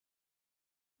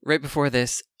right before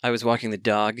this, I was walking the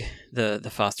dog, the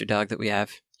foster dog that we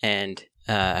have, and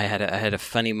I had a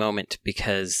funny moment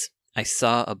because I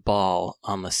saw a ball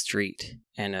on the street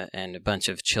and a bunch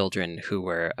of children who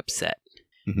were upset.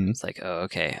 Mm-hmm. It's like, oh,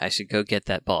 okay, I should go get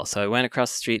that ball. So I went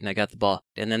across the street and I got the ball.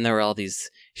 And then there were all these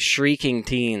shrieking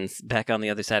teens back on the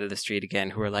other side of the street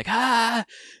again who were like,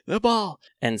 the ball.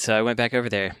 And so I went back over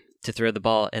there to throw the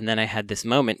ball. And then I had this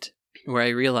moment where I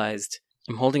realized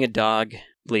I'm holding a dog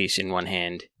leash in one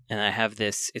hand. And I have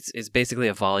this, it's basically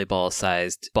a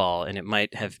volleyball-sized ball. And it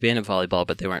might have been a volleyball,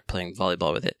 but they weren't playing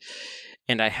volleyball with it.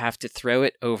 And I have to throw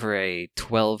it over a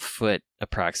 12-foot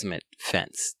approximate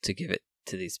fence to give it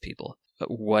to these people. But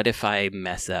what if I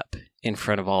mess up in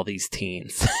front of all these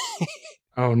teens?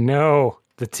 Oh no,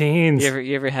 the teens.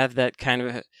 You ever have that kind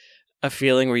of a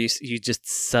feeling where you just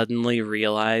suddenly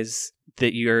realize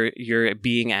that you're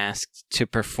being asked to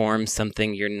perform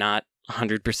something you're not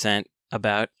 100%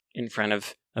 about in front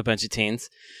of a bunch of teens?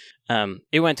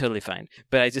 It went totally fine,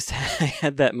 but I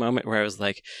had that moment where I was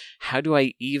like, how do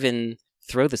I even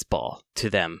throw this ball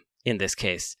to them in this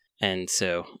case? And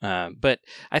so, but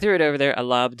I threw it over there, I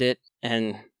lobbed it,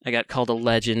 and I got called a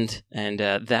legend, and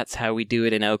that's how we do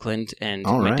it in Oakland, and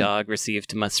my dog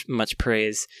received much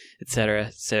praise,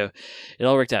 etc. So it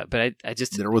all worked out, but I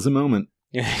just... There was a moment.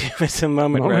 It was a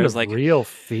moment where I was like... real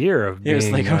fear of being... It was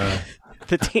like,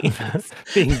 the teens.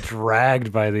 Being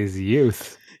dragged by these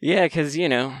youth. Yeah, because,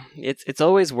 it's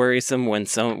always worrisome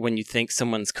when you think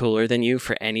someone's cooler than you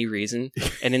for any reason.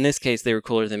 And in this case, they were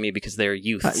cooler than me because they were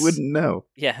youths. I wouldn't know.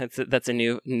 Yeah, that's a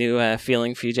new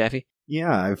feeling for you, Jeffy.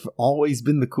 Yeah, I've always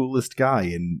been the coolest guy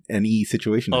in any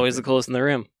situation. Always the coolest in the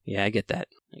room. Yeah, I get that.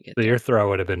 So your throw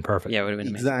would have been perfect. Yeah, it would have been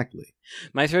amazing. Exactly.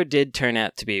 My throw did turn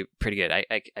out to be pretty good.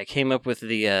 I came up with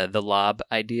the lob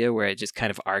idea where I just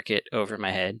kind of arc it over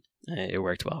my head. It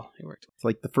worked well. It's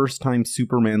like the first time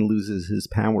Superman loses his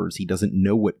powers, he doesn't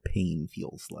know what pain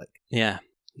feels like. Yeah,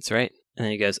 that's right. And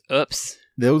then he goes, oops.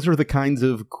 Those are the kinds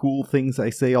of cool things I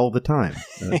say all the time.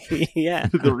 Yeah.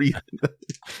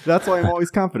 That's why I'm always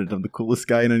confident I'm the coolest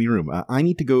guy in any room. I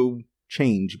need to go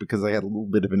change because I had a little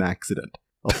bit of an accident.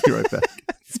 I'll be right back.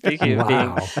 Speaking of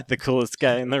being the coolest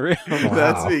guy in the room. Wow.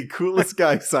 That's me, coolest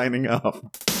guy signing off.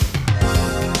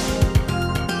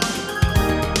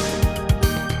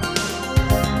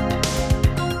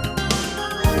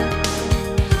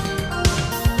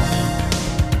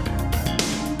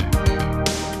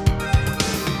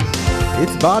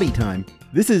 It's body time.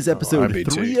 This is episode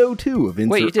 302 of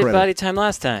Insert Wait, you did Credit. body time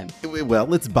last time.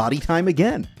 Well, it's body time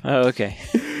again. Oh, okay.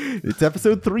 It's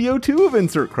episode 302 of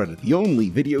Insert Credit, the only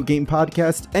video game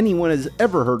podcast anyone has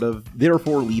ever heard of,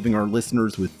 therefore leaving our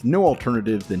listeners with no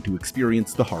alternative than to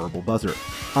experience the horrible buzzer.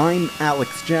 I'm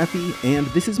Alex Jaffe, and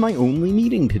this is my only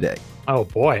meeting today. Oh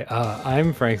boy,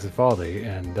 I'm Frank Cifaldi,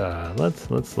 and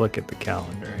let's look at the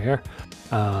calendar here.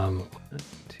 1,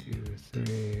 2,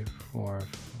 3, 4, 5.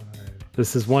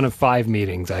 This is one of 5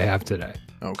 meetings I have today.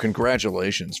 Oh,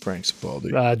 congratulations, Frank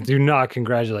Cifaldi. Do not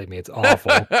congratulate me. It's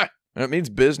awful. That means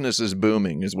business is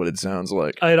booming, is what it sounds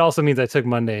like. It also means I took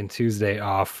Monday and Tuesday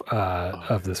off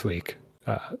of this week.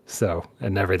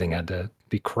 And everything had to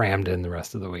be crammed in the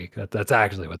rest of the week. That's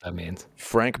actually what that means.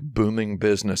 Frank booming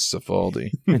business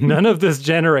Cifaldi. None of this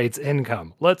generates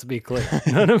income. Let's be clear.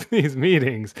 None of these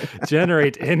meetings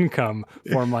generate income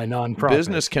for my nonprofit.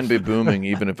 Business can be booming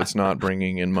even if it's not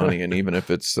bringing in money, and even if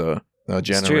it's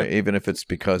even if it's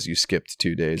because you skipped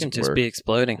 2 days. It can of just work. be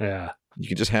exploding. Yeah. You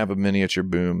can just have a miniature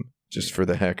boom just for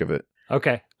the heck of it.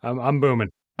 Okay, I'm booming.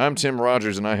 I'm Tim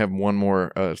Rogers, and I have one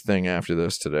more thing after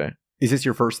this today. Is this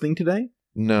your first thing today?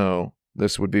 No,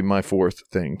 this would be my 4th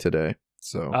thing today.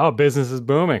 So, business is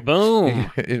booming.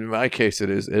 Boom. In my case, it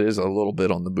is a little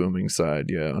bit on the booming side.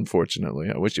 Yeah,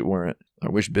 unfortunately, I wish it weren't. I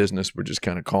wish business were just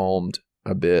kind of calmed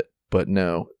a bit, but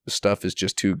no, stuff is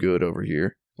just too good over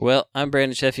here. Well, I'm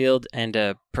Brandon Sheffield,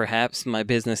 and perhaps my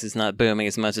business is not booming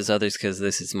as much as others because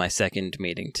this is my second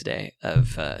meeting today,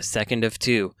 second of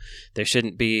 2. There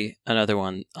shouldn't be another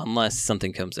one unless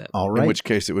something comes up. All right. In which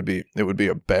case, it would be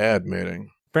a bad meeting.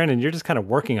 Brandon, you're just kind of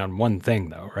working on one thing,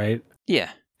 though, right?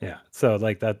 Yeah. Yeah. So,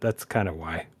 that's kind of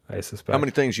why, I suspect. How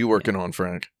many things you working on,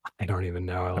 Frank? I don't even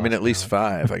know. I mean, at least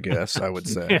 5, I guess, I would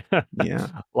say. Yeah.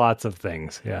 Lots of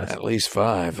things, yes. At least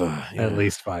 5. Yeah. At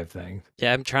least 5 things.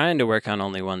 Yeah, I'm trying to work on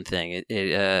only one thing.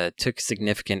 It took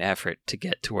significant effort to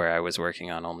get to where I was working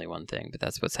on only one thing, but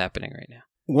that's what's happening right now.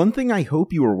 One thing I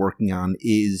hope you are working on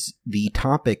is the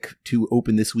topic to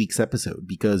open this week's episode,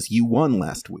 because you won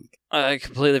last week. I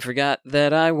completely forgot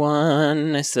that I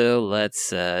won, so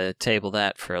let's table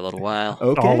that for a little while.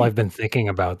 Okay. All I've been thinking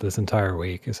about this entire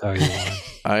week is how you won.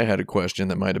 I had a question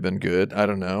that might have been good. I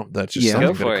don't know. That's just Yeah. something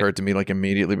Go for that it. occurred to me like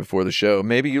immediately before the show.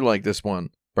 Maybe you like this one,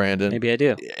 Brandon. Maybe I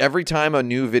do. Every time a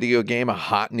new video game, a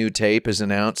hot new tape is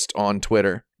announced on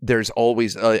Twitter, there's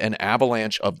always an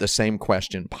avalanche of the same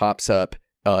question pops up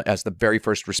as the very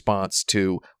first response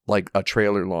to like a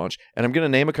trailer launch. And I'm going to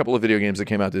name a couple of video games that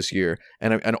came out this year.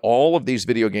 And all of these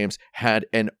video games had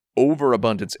an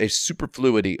overabundance, a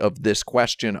superfluity of this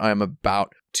question I'm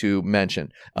about to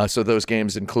mention. So those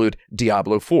games include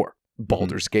Diablo 4,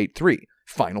 Baldur's Gate 3,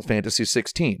 Final Fantasy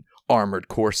 16, Armored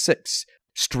Core 6,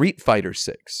 Street Fighter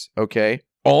 6, okay?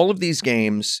 All of these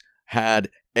games had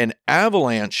an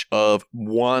avalanche of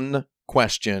one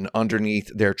question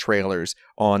underneath their trailers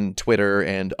on Twitter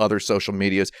and other social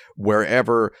medias,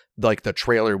 wherever like the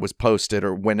trailer was posted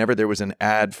or whenever there was an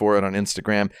ad for it on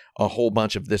Instagram, a whole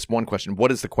bunch of this one question.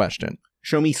 What is the question?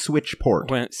 Show me Switchport.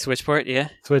 Switchport, yeah.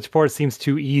 Switchport seems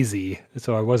too easy,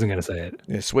 so I wasn't going to say it.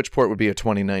 Yeah, Switchport would be a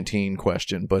 2019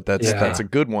 question, but that's a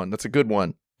good one. That's a good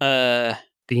one.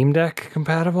 Steam Deck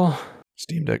compatible?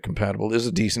 Steam Deck compatible is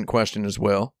a decent question as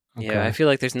well. Yeah, I feel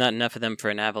like there's not enough of them for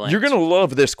an avalanche. You're going to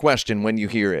love this question when you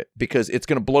hear it because it's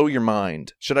going to blow your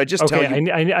mind. Should I just tell you?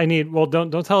 I need. Well,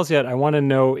 don't tell us yet. I want to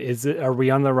know: are we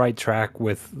on the right track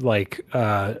with like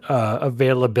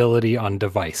availability on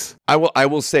device? I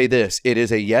will say this: it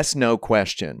is a yes/no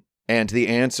question, and the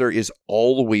answer is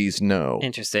always no.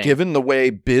 Interesting. Given the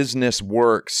way business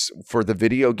works for the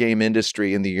video game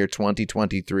industry in the year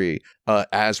 2023,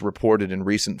 as reported in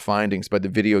recent findings by the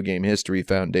Video Game History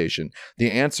Foundation,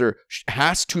 the answer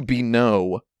has to be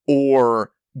no,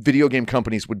 or video game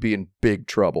companies would be in big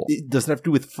trouble. Does it have to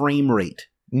do with frame rate?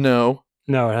 No.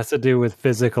 No, it has to do with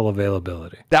physical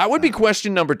availability. That would be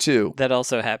question number 2. That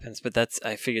also happens, but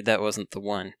I figured that wasn't the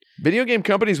one. Video game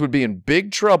companies would be in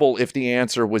big trouble if the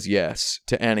answer was yes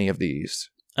to any of these.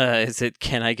 Is it,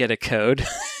 can I get a code?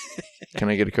 Can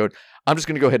I get a code? I'm just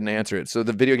going to go ahead and answer it. So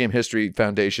the Video Game History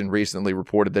Foundation recently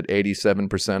reported that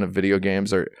 87% of video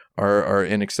games are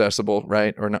inaccessible,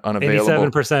 right? Or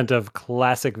unavailable. 87% of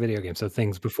classic video games, so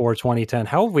things before 2010.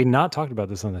 How have we not talked about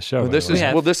this on the show? Well, this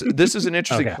is an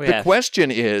interesting. Okay. The question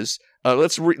is,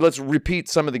 let's repeat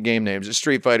some of the game names: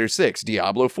 Street Fighter 6,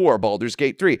 Diablo 4, Baldur's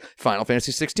Gate 3, Final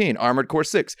Fantasy 16, Armored Core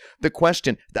 6.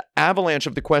 The avalanche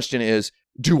of the question is: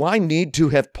 do I need to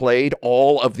have played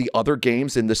all of the other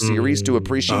games in the series to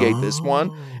appreciate this one?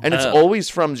 And it's always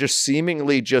from just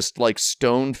seemingly just like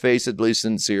stone-facedly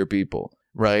sincere people,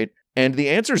 right? And the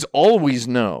answer is always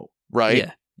no, right?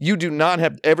 Yeah. You do not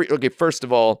have okay, first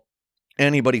of all,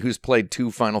 anybody who's played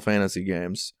 2 Final Fantasy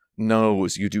games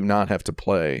knows you do not have to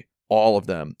play all of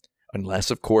them,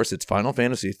 unless, of course, it's Final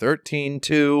Fantasy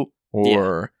 13-2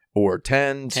 or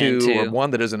 10-2 or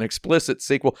one that is an explicit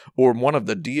sequel or one of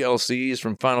the DLCs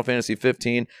from Final Fantasy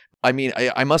 15. I mean,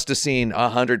 I must have seen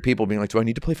 100 people being like, do I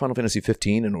need to play Final Fantasy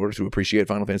 15 in order to appreciate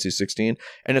Final Fantasy 16?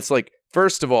 And it's like,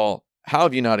 first of all, how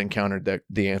have you not encountered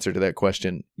the answer to that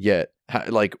question yet?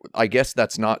 I guess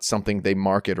that's not something they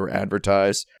market or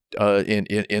advertise in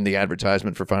the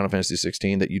advertisement for Final Fantasy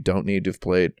 16, that you don't need to have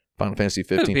played Final Fantasy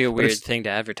 15. It would be a weird thing to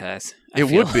advertise. It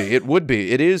would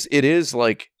be. It is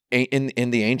like,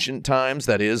 in the ancient times,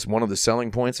 that is one of the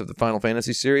selling points of the Final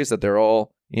Fantasy series, that they're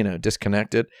all,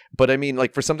 disconnected. But I mean,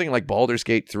 like for something like Baldur's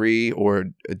Gate 3 or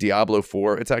Diablo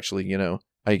 4, it's actually,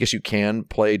 I guess you can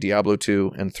play Diablo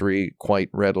 2 and 3 quite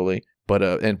readily. But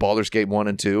and Baldur's Gate 1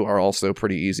 and 2 are also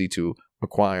pretty easy to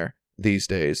acquire these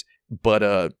days.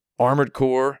 But Armored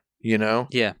Core,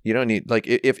 Yeah. you don't need, like,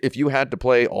 if you had to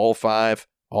play all 5,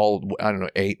 I don't know,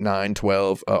 8, 9,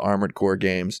 12 Armored Core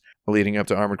games leading up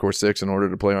to Armored Core 6 in order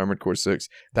to play Armored Core 6,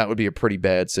 that would be a pretty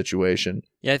bad situation.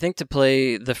 Yeah, I think to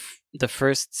play the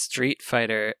first Street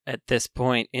Fighter at this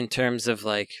point, in terms of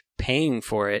like paying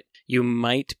for it, you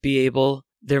might be able,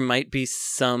 there might be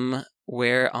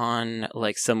somewhere on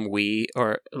like some Wii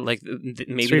or like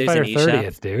maybe Street there's Fighter an eShop.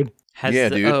 30th, dude.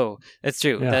 Dude. Oh, that's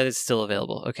true. Yeah. That is still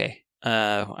available. Okay.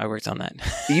 I worked on that.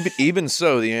 Even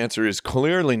so, the answer is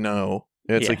clearly no.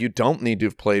 It's like you don't need to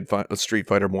have played Street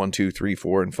Fighter 1, 2, 3,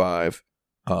 4, and 5.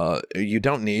 You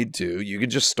don't need to. You could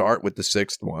just start with the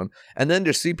 6th one. And then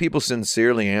to see people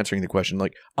sincerely answering the question,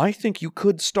 like, I think you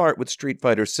could start with Street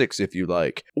Fighter 6 if you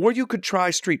like. Or you could try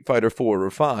Street Fighter 4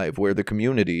 or 5, where the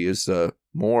community is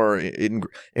more...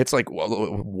 It's like,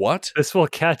 what? This will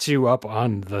catch you up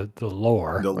on the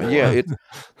lore. The lore. Yeah, You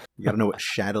gotta know what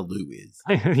Shadaloo is.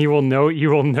 You will know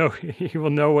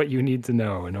what you need to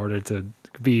know in order to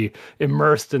be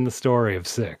immersed in the story of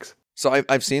 6. So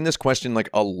I've seen this question like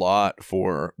a lot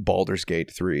for Baldur's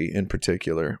Gate 3 in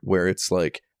particular, where it's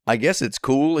like, I guess it's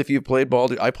cool if you've played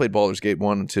I played Baldur's Gate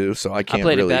 1 and 2, so I can't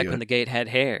really... I played it back when the gate had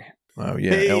hair. Oh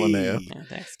yeah, Hey. LMAO. Yeah,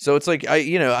 thanks. So it's like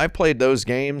I played those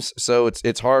games, so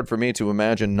it's hard for me to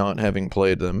imagine not having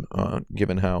played them,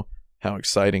 given how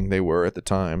exciting they were at the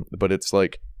time. But it's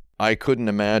like I couldn't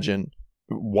imagine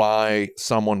why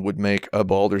someone would make a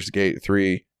Baldur's Gate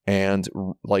 3 and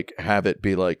like have it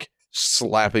be like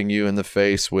slapping you in the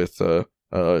face with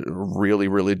really,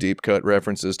 really deep cut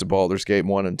references to Baldur's Gate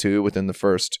 1 and 2 within the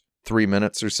first 3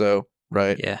 minutes or so,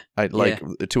 right? Yeah. I like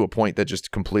to a point that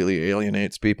just completely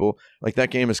alienates people. Like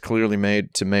that game is clearly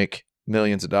made to make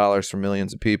millions of dollars for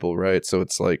millions of people, right? So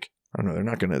it's like, I don't know, they're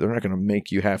not gonna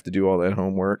make you have to do all that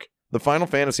homework. The Final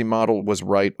Fantasy model was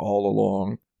right all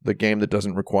along. The game that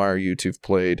doesn't require you to have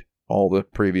played all the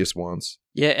previous ones.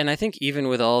 Yeah, and I think even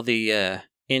with all the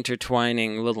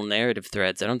intertwining little narrative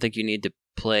threads, I don't think you need to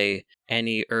play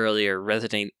any earlier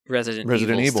Resident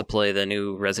Evils to play the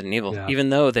new Resident Evil. Yeah. Even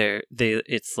though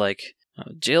it's like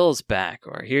Jill's back,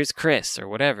 or here's Chris, or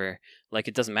whatever. Like,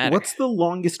 it doesn't matter. What's the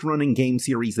longest running game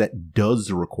series that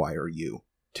does require you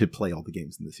to play all the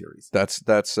games in the series? That's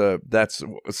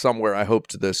somewhere I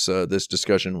hoped this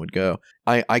discussion would go.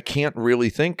 I can't really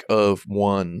think of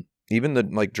one. Even the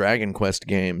like Dragon Quest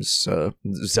games,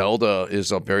 Zelda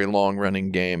is a very long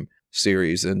running game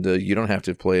series, and you don't have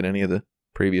to have played any of the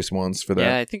previous ones for that.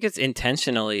 Yeah, I think it's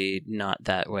intentionally not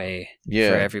that way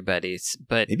for everybody.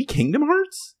 But Maybe Kingdom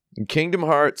Hearts? Kingdom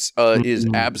Hearts is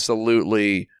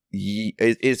absolutely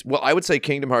well, I would say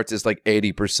Kingdom Hearts is like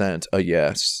 80% a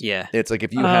yes. Yeah. It's like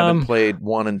if you haven't played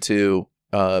 1 and 2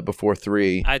 before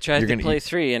 3, I tried to play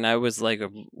 3 and I was like,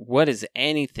 what is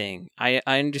anything? I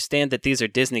understand that these are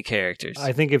Disney characters.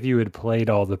 I think if you had played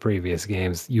all the previous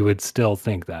games, you would still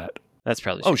think that. That's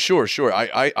probably true. Oh, sure.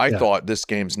 I thought this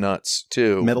game's nuts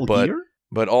too. Metal Gear?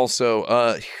 But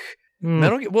also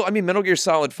Metal Gear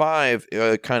Solid 5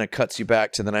 kind of cuts you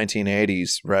back to the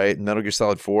 1980s, right? Metal Gear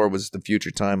Solid 4 was the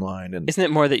future timeline. And isn't it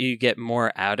more that you get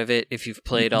more out of it if you've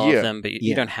played all of them, but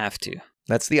you don't have to?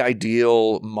 That's the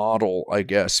ideal model, I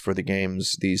guess, for the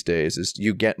games these days, is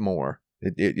you get more.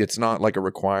 It's not like a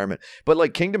requirement. But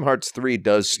like Kingdom Hearts 3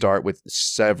 does start with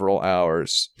several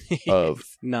hours of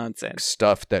nonsense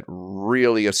stuff that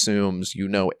really assumes you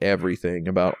know everything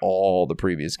about all the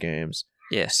previous games.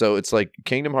 Yeah. So it's like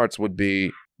Kingdom Hearts would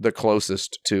be the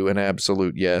closest to an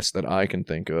absolute yes that I can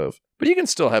think of. But you can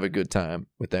still have a good time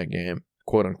with that game.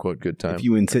 Quote unquote good time. If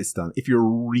you insist on, if you're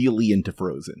really into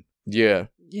Frozen. Yeah.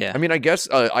 Yeah. I mean, I guess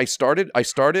I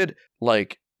started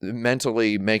like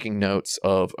mentally making notes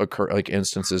of like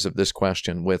instances of this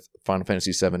question with Final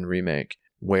Fantasy VII Remake,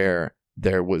 where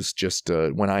there was just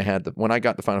when I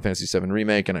got the Final Fantasy VII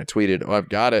Remake and I tweeted, "Oh, I've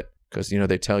got it," because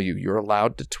they tell you you're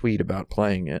allowed to tweet about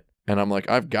playing it. And I'm like,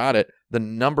 I've got it.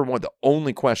 The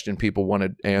only question people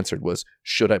wanted answered was,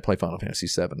 should I play Final Fantasy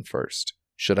VII first?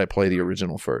 Should I play the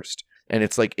original first? And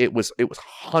it's like, it was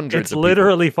hundreds It's of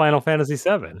literally people. Final Fantasy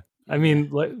VII. I mean,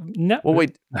 no. Well,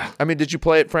 wait. I mean, did you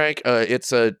play it, Frank?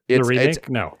 It's the remake?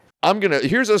 No.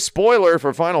 Here's a spoiler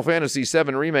for Final Fantasy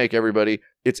VII Remake, everybody.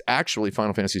 It's actually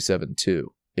Final Fantasy VII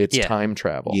 2. It's time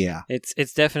travel. Yeah.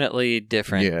 It's definitely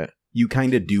different. Yeah. You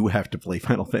kind of do have to play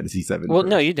Final Fantasy VII Well, first.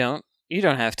 no, you don't. You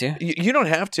don't have to. You don't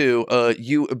have to.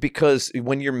 Because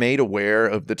when you're made aware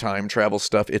of the time travel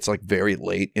stuff, it's like very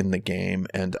late in the game,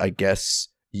 and I guess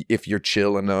if you're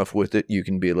chill enough with it, you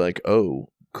can be like, "Oh,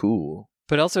 cool."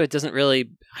 But also, it doesn't really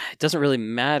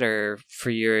matter for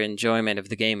your enjoyment of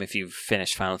the game if you've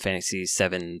finished Final Fantasy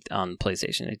VII on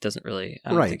PlayStation. It doesn't really.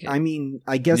 I mean,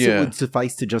 I guess it would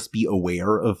suffice to just be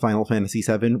aware of Final Fantasy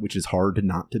VII, which is hard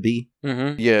not to be.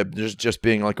 Mm-hmm. Yeah, just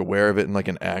being like aware of it in like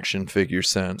an action figure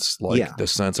sense, like the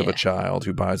sense of a child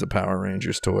who buys a Power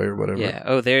Rangers toy or whatever. Yeah.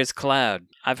 Oh, there's Cloud.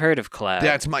 I've heard of Cloud.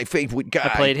 That's my favorite guy.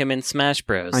 I played him in Smash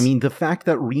Bros. I mean, the fact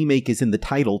that remake is in the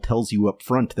title tells you up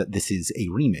front that this is a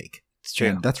remake. It's true.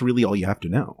 And that's really all you have to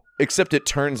know. Except it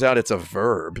turns out it's a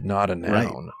verb, not a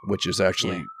noun, which is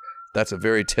actually, that's a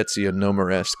very Tetsuya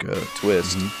Nomura-esque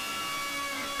twist.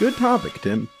 Mm-hmm. Good topic,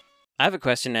 Tim. I have a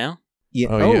question now. Yeah.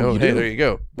 Hey, there you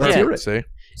go. Let's hear it. See?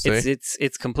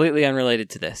 It's completely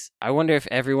unrelated to this. I wonder if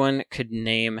everyone could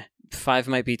name, 5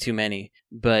 might be too many,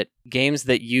 but games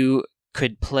that you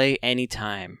could play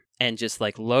anytime and just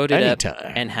like load it up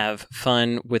and have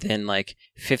fun within like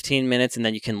 15 minutes, and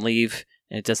then you can leave.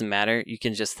 And it doesn't matter. You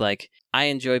can just like, I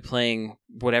enjoy playing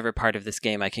whatever part of this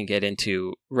game I can get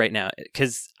into right now.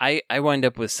 Because I wind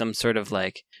up with some sort of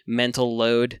like mental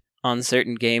load on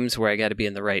certain games where I got to be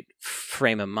in the right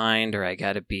frame of mind, or I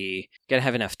got to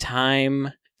have enough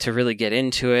time to really get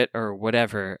into it, or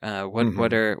whatever.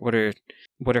 What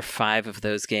are 5 of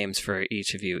those games for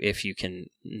each of you, if you can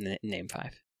name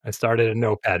 5? I started a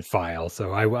notepad file,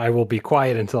 so I will be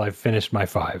quiet until I've finished my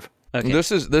 5. Okay.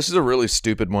 This is a really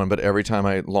stupid one, but every time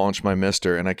I launch my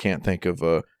Mister and I can't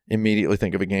immediately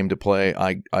think of a game to play,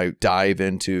 I dive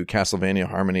into Castlevania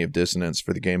Harmony of Dissonance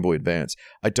for the Game Boy Advance.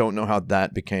 I don't know how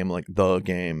that became like the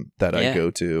game that I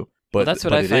go to. But well, that's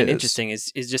what I find interesting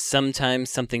is just sometimes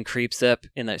something creeps up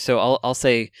in there. So I'll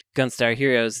say Gunstar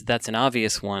Heroes, that's an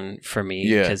obvious one for me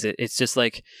because it's just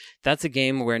like that's a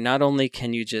game where not only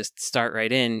can you just start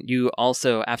right in, you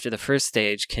also after the first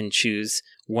stage can choose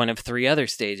one of 3 other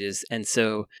stages, and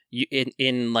so you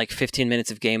in like 15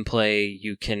 minutes of gameplay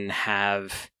you can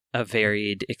have a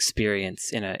varied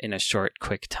experience in a short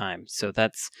quick time. So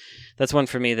that's one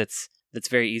for me that's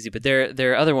very easy. But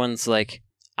there are other ones like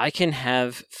I can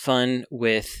have fun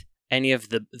with any of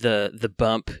the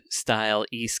bump style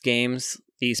East games,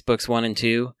 East Books 1 and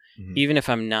 2, even if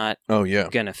I'm not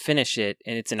gonna finish it.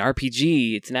 And it's an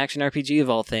RPG, it's an action RPG of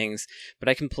all things, but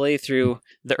I can play through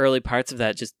the early parts of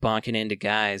that just bonking into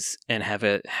guys and have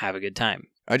a good time.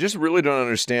 I just really don't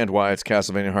understand why it's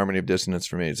Castlevania Harmony of Dissonance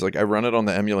for me. It's like I run it on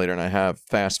the emulator and I have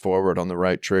fast forward on the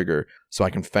right trigger, so I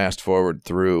can fast forward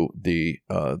through the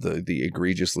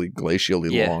egregiously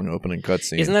glacially long opening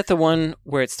cutscene. Isn't that the one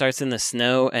where it starts in the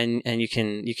snow and you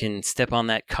can step on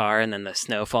that car and then the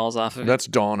snow falls off of it? That's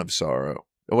Dawn of Sorrow.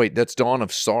 Oh wait, that's Dawn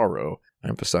of Sorrow. I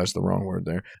emphasized the wrong word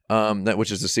there.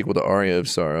 Which is the sequel to Aria of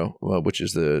Sorrow,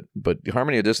 but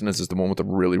Harmony of Dissonance is the one with the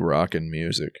really rockin'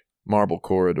 music. Marble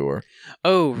Corridor.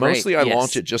 Oh, right. Mostly I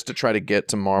launch it just to try to get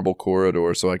to Marble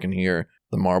Corridor so I can hear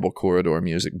the Marble Corridor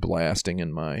music blasting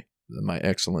in my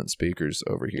excellent speakers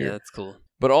over here. Yeah, that's cool.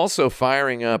 But also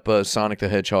firing up Sonic the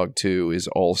Hedgehog 2 is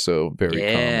also very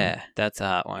common. Yeah, that's a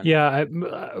hot one. Yeah,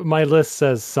 my list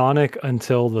says Sonic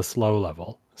until the slow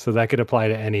level. So that could apply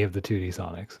to any of the 2D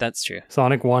Sonics. That's true.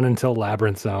 Sonic 1 until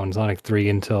Labyrinth Zone, Sonic 3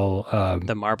 until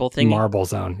the marble thing? Marble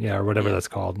Zone, or whatever that's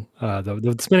called.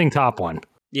 The spinning top one.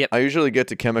 Yep. I usually get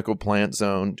to Chemical Plant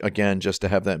Zone, again, just to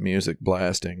have that music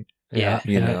blasting.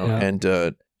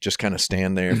 And just kind of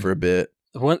stand there for a bit.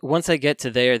 Once I get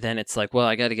to there, then it's like, well,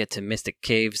 I got to get to Mystic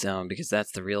Cave Zone because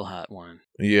that's the real hot one.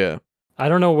 Yeah. I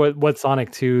don't know what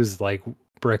Sonic 2's like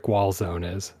brick wall zone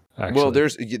is, actually. Well,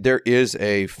 there is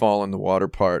a fall in the water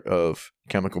part of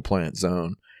Chemical Plant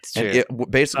Zone. And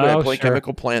I play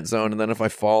Chemical Plant Zone, and then if I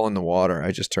fall in the water,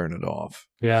 I just turn it off.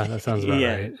 Yeah, that sounds about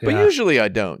right. But usually I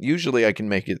don't. Usually I can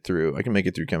make it through. I can make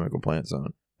it through Chemical Plant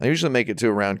Zone. I usually make it to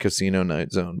around Casino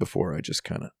Night Zone before I just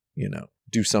kind of,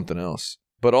 do something else.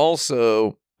 But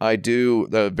also, I do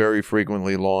very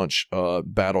frequently launch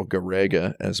Battle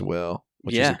Garega as well,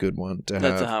 which is a good one to have.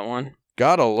 That's a hot one.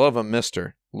 Gotta love a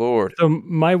Mister. Lord. So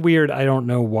my weird, I don't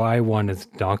know why one is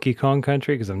Donkey Kong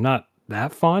Country, because I'm not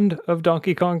that fond of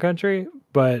Donkey Kong Country,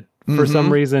 but for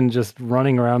some reason just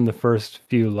running around the first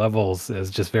few levels is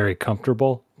just very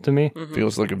comfortable to me.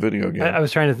 Feels like a video game. I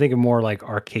was trying to think of more like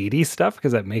arcadey stuff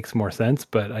because that makes more sense,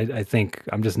 but I think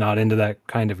I'm just not into that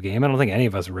kind of game. I don't think any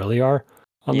of us really are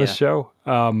on this show.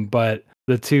 But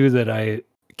the 2 that I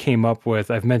came up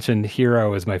with, I've mentioned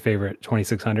Hero is my favorite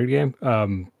 2600 game.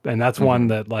 And that's one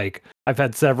that like I've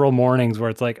had several mornings where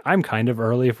it's like, I'm kind of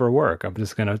early for work. I'm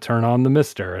just going to turn on the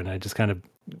Mister and I just kind of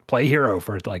play Hero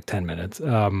for like 10 minutes.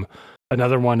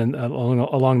 Another one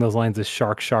along those lines is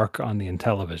Shark on the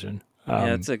Intellivision.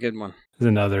 That's a good one. Is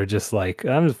another just like,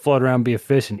 I'm just float around, be a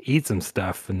fish and eat some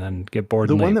stuff and then get bored.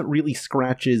 The one that really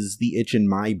scratches the itch in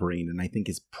my brain, and I think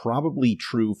is probably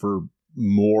true for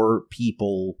more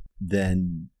people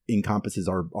than encompasses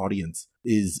our audience,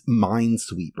 is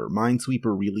Minesweeper.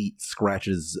 Minesweeper really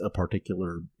scratches a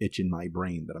particular itch in my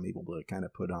brain that I'm able to kind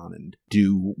of put on and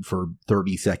do for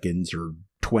 30 seconds or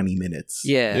 20 minutes.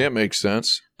 Yeah, it makes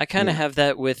sense. I kind of have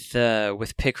that with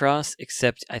Picross,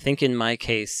 except I think in my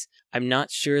case, I'm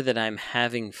not sure that I'm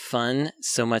having fun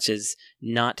so much as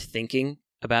not thinking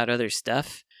about other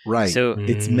stuff. Right. So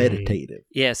it's meditative.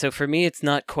 Yeah. So for me, it's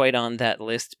not quite on that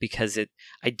list because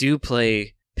I do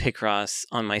play Picross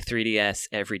on my 3DS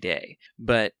every day,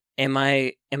 but am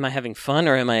I having fun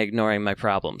or am I ignoring my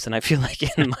problems? And I feel like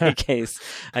in my case,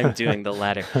 I'm doing the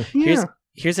latter.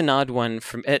 Here's an odd one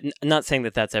from, not saying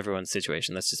that that's everyone's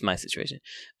situation, that's just my situation,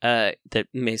 that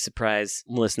may surprise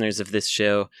listeners of this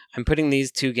show. I'm putting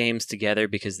these 2 games together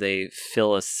because they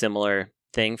fill a similar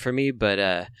thing for me,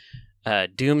 but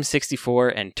Doom 64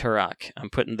 and Turok, I'm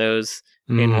putting those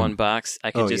in one box.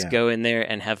 I could go in there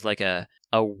and have like a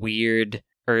weird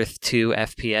Earth 2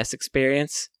 FPS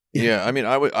experience. Yeah, I mean,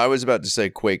 I was about to say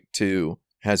Quake 2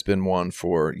 has been one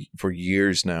for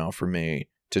years now for me.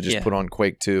 To just put on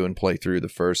Quake 2 and play through the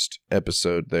first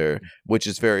episode there, which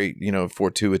is very,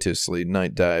 fortuitously,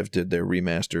 Night Dive did their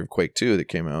remaster of Quake 2 that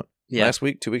came out last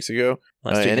week, 2 weeks ago.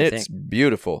 And it's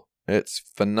beautiful. It's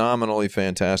phenomenally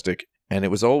fantastic. and it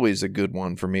was always a good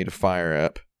one for me to fire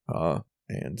up.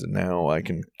 And now I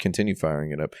can continue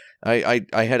firing it up. I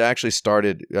had actually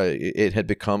started, it had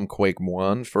become Quake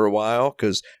 1 for a while,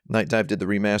 because Night Dive did the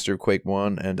remaster of Quake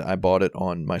 1, and I bought it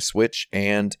on my Switch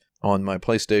and on my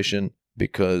PlayStation,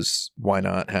 because why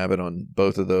not have it on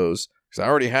both of those? Because I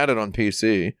already had it on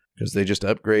PC, because they just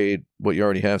upgrade what you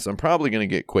already have. So I'm probably going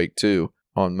to get Quake 2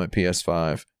 on my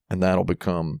PS5, and that'll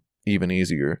become even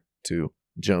easier to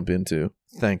jump into.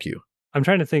 Thank you. I'm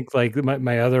trying to think, like,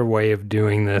 my other way of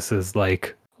doing this is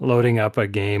like loading up a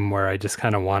game where I just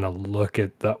kind of want to look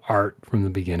at the art from the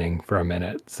beginning for a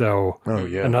minute. So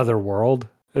Another World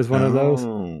is one of those.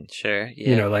 Sure.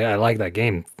 Yeah. Like, I like that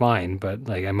game fine, but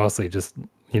like I mostly just,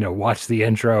 watch the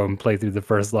intro and play through the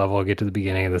first level, get to the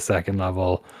beginning of the second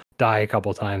level, die a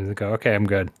couple times and go, okay, I'm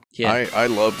good. Yeah. I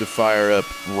love to fire up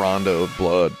Rondo of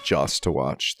Blood just to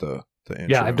watch the intro.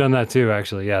 Yeah, I've done that too,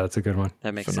 actually. Yeah, that's a good one.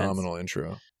 That makes Phenomenal sense.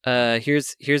 intro.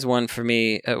 Here's one for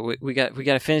me. We got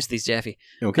to finish these, Jeffy.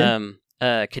 Okay.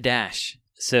 Kadash.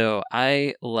 So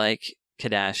I like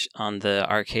Kadash on the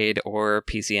arcade or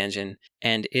PC Engine,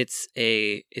 and it's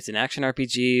an action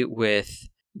RPG with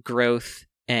growth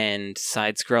and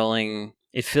side scrolling.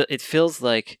 It feels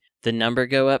like the number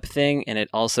go up thing, and it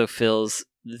also feels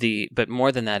but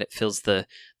more than that, it feels the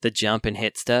jump and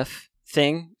hit stuff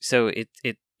thing. So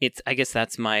it's I guess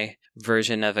that's my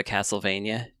version of a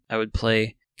Castlevania. I would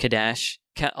play Kadash.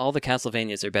 All the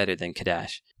Castlevanias are better than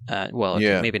Kadash.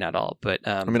 Maybe not all, but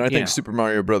I think Super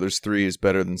Mario Brothers 3 is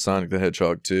better than Sonic the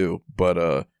Hedgehog 2,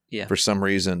 but for some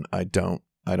reason I don't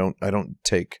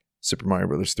take Super Mario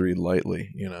Brothers 3 lightly,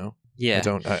 Yeah.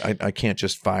 I can't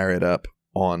just fire it up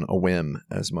on a whim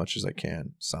as much as I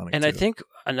can. Sonic and 2. I think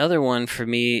another one for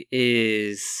me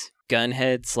is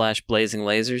Gunhead / Blazing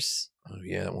Lasers. Oh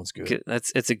yeah, that one's good.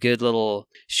 It's a good little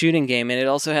shooting game, and it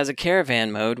also has a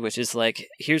caravan mode, which is like,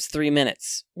 here's 3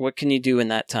 minutes. What can you do in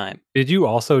that time? Did you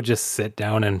also just sit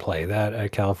down and play that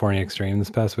at California Extreme this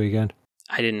past weekend?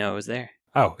 I didn't know it was there.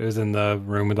 Oh, it was in the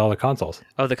room with all the consoles.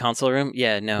 Oh, the console room?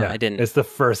 Yeah, no, I didn't. It's the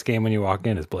first game when you walk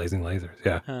in is Blazing Lasers.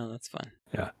 Yeah. Oh, that's fun.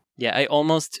 Yeah. Yeah, I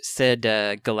almost said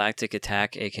Galactic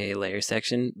Attack, aka Layer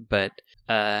Section, but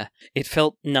it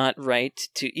felt not right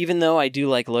to. Even though I do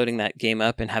like loading that game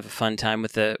up and have a fun time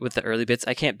with the early bits,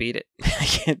 I can't beat it.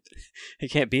 I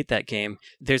can't beat that game.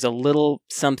 There's a little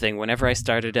something whenever I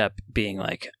start it up, being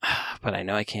like, but I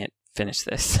know I can't finish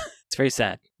this. It's very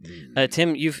sad.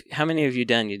 Tim, how many have you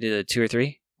done? You did 2 or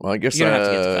 3? Well, I guess You don't have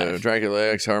to get to 5.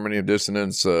 Dracula X, Harmony of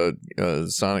Dissonance,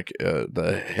 Sonic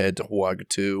the Hedgehog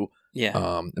 2.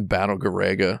 Yeah. Battle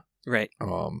Garega. Right.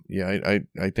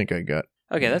 I think I got.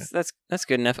 Okay, that's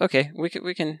good enough. Okay, we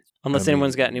can unless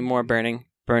anyone's got any more burning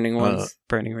ones,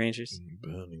 burning rangers.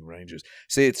 Burning Rangers.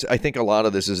 See, I think a lot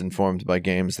of this is informed by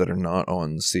games that are not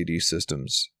on CD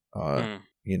systems.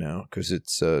 Because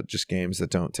it's just games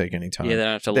that don't take any time. Yeah, they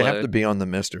don't have to They load. have to be on the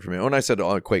Mister for me. Oh, and I said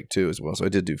Quake 2 as well, so I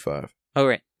did do 5. Oh,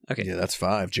 right. Okay. Yeah, that's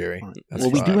 5, Jerry. That's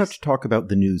Well, we 5. do have to talk about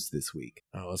the news this week.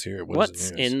 Oh, let's hear it.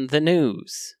 What's in the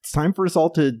news? It's time for us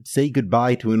all to say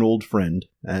goodbye to an old friend,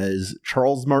 as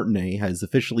Charles Martinet has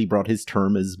officially brought his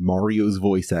term as Mario's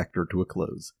voice actor to a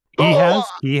close.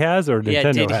 He has, or Nintendo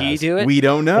Yeah, did has? he do it? We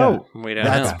don't know. We don't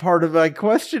That's know. part of my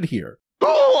question here.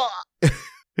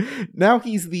 Now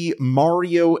he's the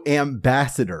Mario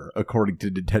ambassador, according to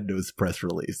Nintendo's press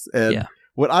release. And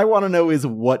what I want to know is,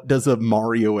 what does a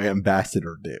Mario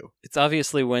ambassador do? It's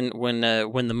obviously when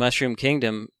the Mushroom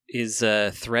Kingdom is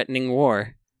threatening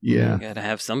war. Yeah. You gotta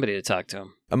have somebody to talk to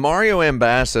him. A Mario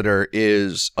ambassador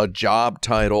is a job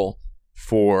title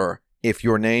for if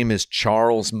your name is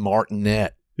Charles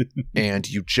Martinet and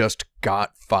you just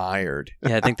got fired.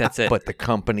 Yeah, I think that's it. But the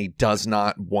company does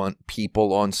not want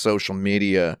people on social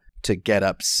media to get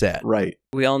upset. Right.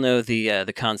 We all know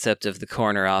the concept of the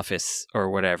corner office or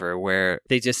whatever, where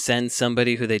they just send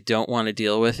somebody who they don't want to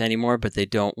deal with anymore, but they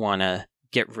don't want to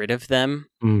get rid of them.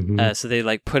 Mm-hmm. So they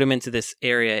like put them into this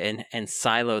area and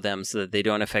silo them so that they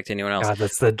don't affect anyone else. God,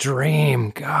 that's the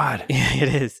dream. God. Yeah,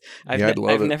 it is. I'd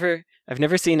love it. I've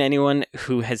never seen anyone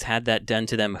who has had that done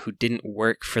to them who didn't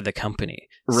work for the company.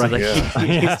 Right. So like,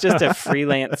 he's just a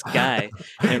freelance guy.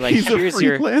 And they're like, he's here's a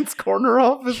freelance corner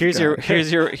office.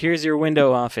 here's your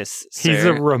window office, sir. He's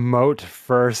a remote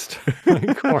first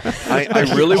corner.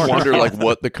 I really wonder like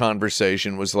what the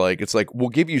conversation was like. It's like, we'll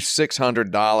give you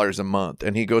 $600 a month,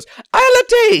 and he goes, I'll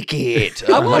take it.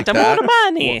 I want like more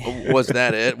money. Was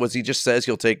that it? Was he just says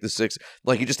he'll take the 6?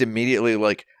 Like he just immediately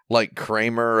like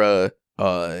Kramer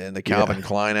in the Calvin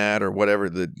Klein ad or whatever,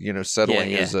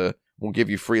 settling is we'll give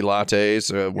you free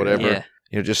lattes or whatever.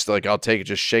 Yeah. Just like, I'll take it,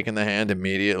 just shaking the hand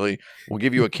immediately. We'll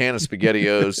give you a can of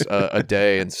SpaghettiOs a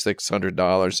day and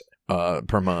 $600.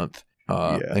 per month.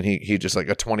 And he just like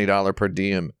a $20 per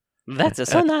diem. That's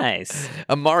so nice.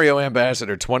 A Mario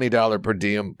ambassador, $20 per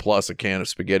diem plus a can of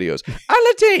SpaghettiOs.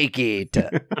 I'll take it.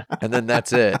 And then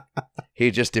that's it. He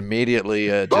just immediately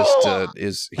he's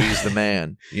the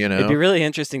man, you know? It'd be really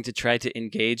interesting to try to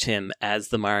engage him as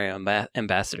the Mario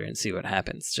ambassador and see what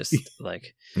happens. Just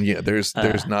like there's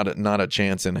not a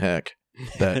chance in heck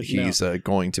that he's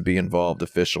going to be involved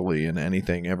officially in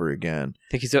anything ever again.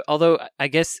 I think although I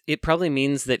guess it probably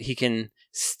means that he can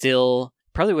still.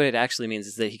 Probably what it actually means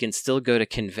is that he can still go to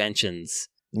conventions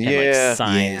and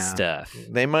sign stuff.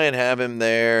 They might have him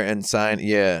there and sign.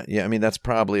 Yeah. I mean, that's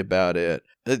probably about it.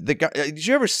 The guy. Did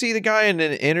you ever see the guy in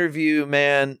an interview,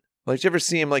 man? Like, did you ever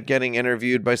see him like getting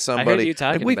interviewed by somebody? I heard you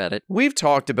talking about it. We've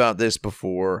talked about this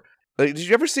before. Like, did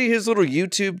you ever see his little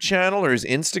YouTube channel or his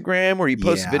Instagram where he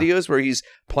posts videos where he's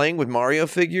playing with Mario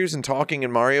figures and talking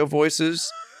in Mario voices?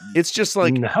 It's just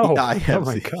like no. I have. Oh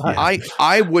my God.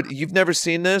 I would. You've never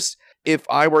seen this? If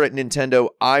I were at Nintendo,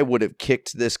 I would have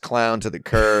kicked this clown to the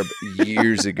curb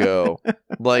years ago.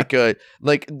 Like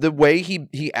the way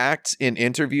he acts in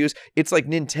interviews, it's like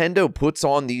Nintendo puts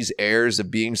on these airs of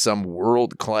being some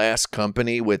world-class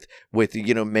company with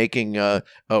making a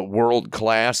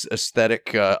world-class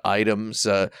aesthetic items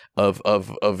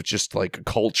of just like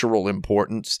cultural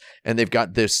importance, and they've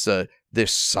got this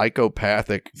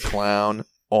psychopathic clown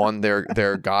on their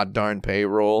goddarn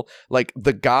payroll. Like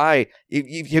the guy,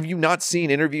 have you not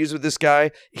seen interviews with this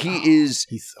guy? He is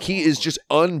just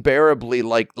unbearably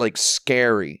like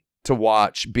scary to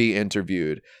watch be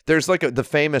interviewed. There's like the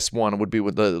famous one would be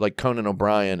with the Conan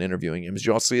O'Brien interviewing him. Did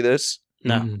you all see this?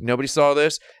 No. Nobody saw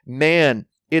this? Man,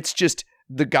 it's just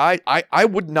the guy. I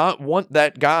would not want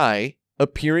that guy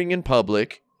appearing in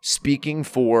public speaking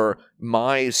for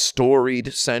my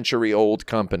storied century-old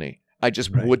company. I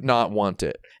just would not want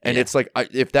it. And it's like,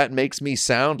 if that makes me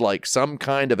sound like some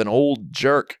kind of an old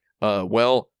jerk,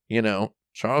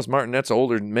 Charles Martinet's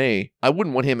older than me. I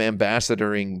wouldn't want him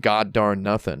ambassadoring god darn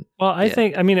nothing. Well, I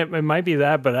think, I mean, it might be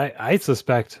that, but I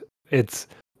suspect it's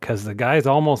because the guy's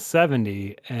almost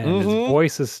 70 and his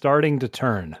voice is starting to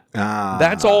turn.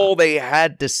 That's all they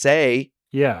had to say.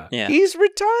 Yeah. He's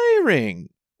retiring.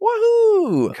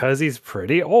 Woohoo! Because he's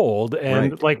pretty old,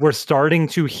 and like we're starting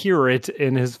to hear it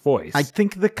in his voice. I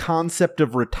think the concept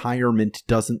of retirement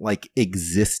doesn't like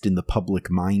exist in the public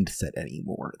mindset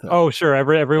anymore, though. Oh, sure,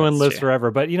 everyone lives true.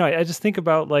 forever, but I just think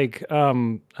about like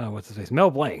what's his face, Mel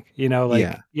Blanc. He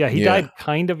died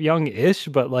kind of young-ish,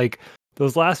 but like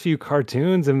those last few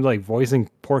cartoons and like voicing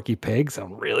Porky Pig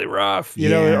sound really rough, you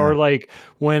know, or like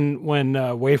when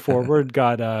Way Forward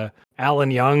got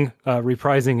Alan Young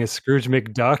reprising his Scrooge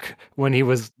McDuck when he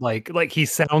was like he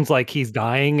sounds like he's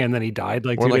dying and then he died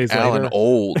like 2 days later. Alan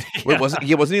old. Wasn't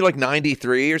he like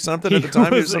 93 or something at the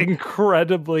time? He was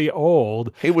incredibly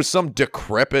old. He was some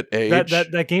decrepit age.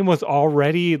 That game was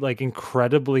already like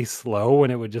incredibly slow,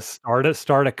 and it would just start a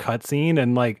cutscene,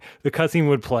 and like the cutscene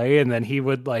would play, and then he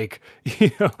would like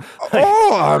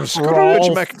I'm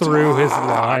scroll through his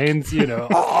lines,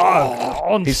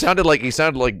 He sounded like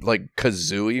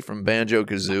Kazooie from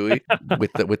Banjo-Kazooie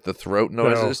with the throat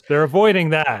noises. No, they're avoiding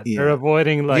that. They're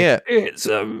avoiding it's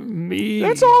a me.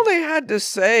 That's all they had to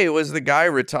say was the guy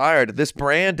retired. This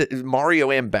brand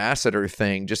Mario ambassador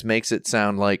thing just makes it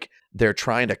sound like they're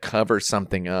trying to cover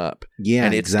something up. Yeah,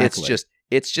 and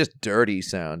it's just dirty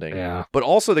sounding. Yeah. But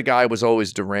also the guy was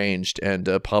always deranged and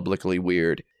publicly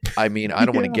weird. I mean, I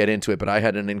don't want to get into it, but I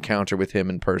had an encounter with him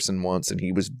in person once, and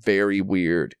he was very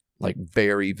weird. Like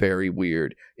very, very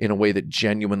weird in a way that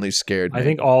genuinely scared me. I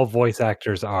think all voice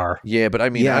actors are. Yeah, but I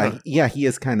mean, he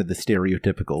is kind of the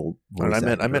stereotypical voice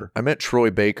actor. I met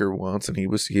Troy Baker once, and he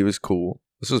was cool.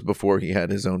 This was before he had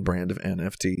his own brand of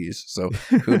NFTs. So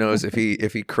who knows if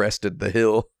he crested the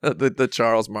hill, the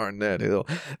Charles Martinet hill.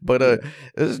 But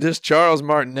this Charles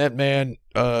Martinet man,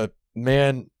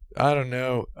 I don't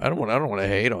know. I don't want to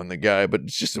hate on the guy, but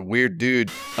it's just a weird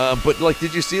dude. But like,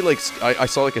 did you see like I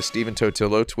saw like a Steven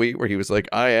Totillo tweet where he was like,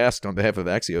 I asked on behalf of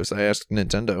Axios, I asked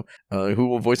Nintendo, who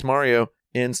will voice Mario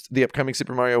in the upcoming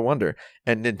Super Mario Wonder,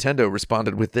 and Nintendo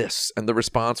responded with this, and the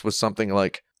response was something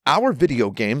like, our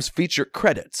video games feature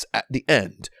credits at the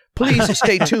end. Please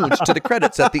stay tuned to the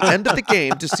credits at the end of the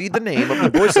game to see the name of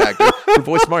the voice actor who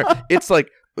voiced Mario. It's like,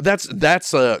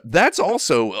 that's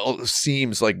also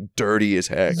seems like dirty as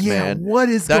heck, man. What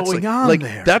is going on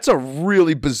there? That's a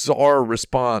really bizarre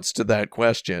response to that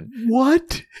question.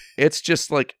 What? It's just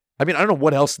like, I mean, I don't know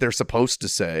what else they're supposed to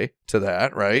say to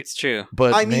that, right? It's true.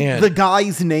 But I mean, the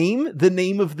guy's name, the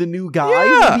name of the new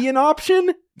guy would be an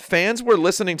option. Fans were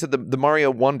listening to the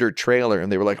Mario Wonder trailer,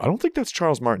 and they were like, I don't think that's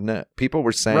Charles Martinet. People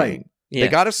were saying. Right. Yeah. They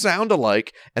got to sound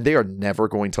alike, and they are never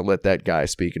going to let that guy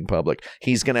speak in public.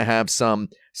 He's going to have some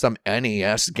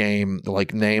NES game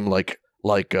like name like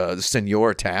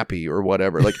Senor Tappy or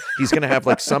whatever. Like he's going to have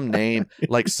like some name,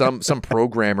 like some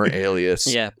programmer alias.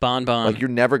 Yeah, Bon. Like you're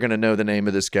never going to know the name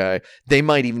of this guy. They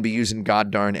might even be using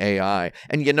goddarn AI.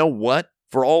 And you know what?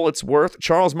 For all it's worth,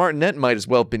 Charles Martinet might as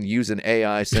well have been using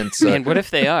AI since... Man, what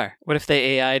if they are? What if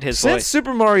they AI'd his Since voice?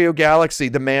 Super Mario Galaxy,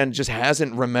 the man just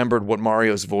hasn't remembered what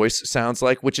Mario's voice sounds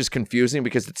like, which is confusing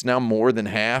because it's now more than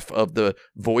half of the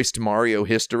voiced Mario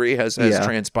history has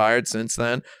transpired since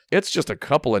then. It's just a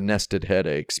couple of nested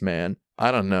headaches, man.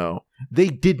 I don't know. They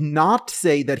did not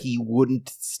say that he wouldn't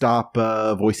stop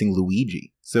voicing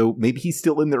Luigi. So maybe he's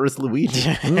still in there as Luigi.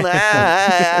 Mario!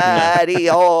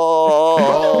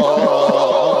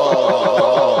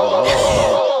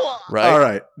 Right? All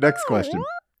right, next question.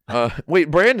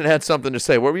 Wait, Brandon had something to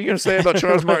say. What were you going to say about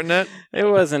Charles Martinet? It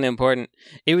wasn't important.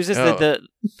 It was just that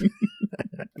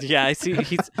yeah, I see.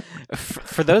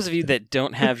 For those of you that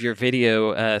don't have your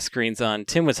video screens on,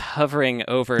 Tim was hovering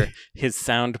over his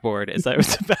soundboard as I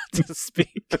was about to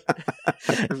speak,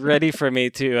 ready for me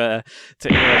to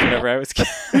interrupt whatever I was going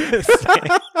to say.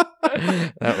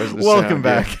 That was the Welcome sound,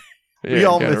 back. Yeah. We Yeah,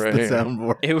 all got it missed right the here.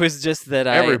 soundboard. It was just that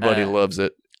Everybody loves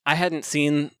it. I hadn't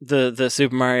seen the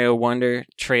Super Mario Wonder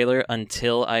trailer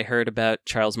until I heard about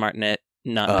Charles Martinet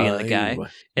not being the guy,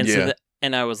 and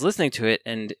and I was listening to it,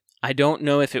 and I don't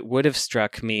know if it would have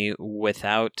struck me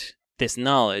without this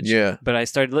knowledge. Yeah. But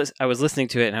I was listening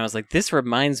to it, and I was like, this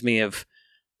reminds me of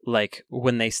like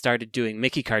when they started doing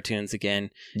Mickey cartoons again.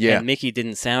 Yeah. And Mickey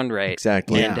didn't sound right.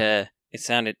 Exactly. And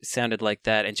it sounded like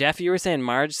that. And Jaffe, you were saying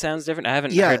Marge sounds different? I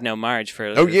haven't heard no Marge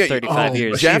for 35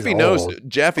 years. Jaffe knows.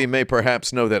 Jaffe may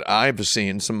perhaps know that I've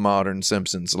seen some modern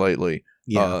Simpsons lately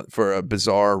for a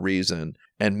bizarre reason.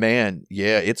 And man,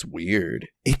 yeah, it's weird.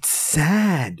 It's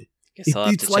sad. Guess I'll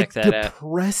have It's to like check that out.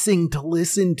 depressing to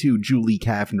listen to, Julie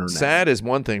Kavner now. Sad is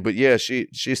one thing, but yeah, she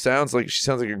sounds like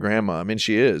a grandma. I mean,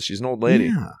 she is. She's an old lady.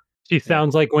 Yeah. She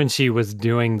sounds like when she was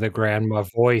doing the grandma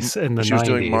voice in the 90s. She was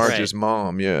doing Marge's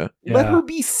mom, yeah. Let her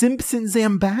be Simpsons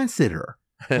ambassador.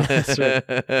 That's right.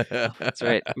 That's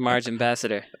right. Marge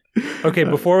ambassador. Okay,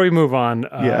 before we move on,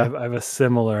 Yeah. I have a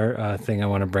similar thing I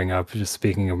want to bring up, just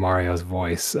speaking of Mario's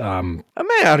voice.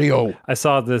 Mario! I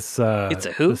saw this, It's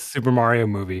a who? this Super Mario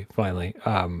movie, finally.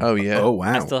 Oh, yeah. Oh,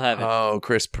 wow. I still have it. Oh,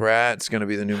 Chris Pratt's going to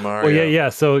be the new Mario. Well, yeah.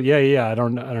 So, yeah. I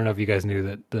don't know if you guys knew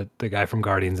that the guy from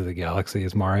Guardians of the Galaxy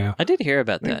is Mario. I did hear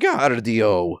about that.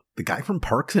 Gardio. The guy from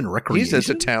Parks and Recreation? He's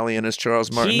as Italian as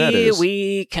Charles Martinet Here is.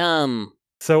 we come.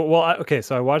 So,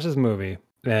 so I watched this movie,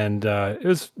 and it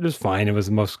was fine. It was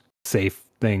the most safe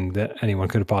thing that anyone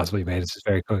could have possibly made. It's just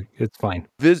very quick. It's fine.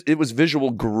 It was visual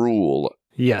gruel.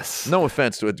 Yes. No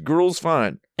offense to it. Gruel's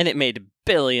fine. And it made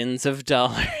billions of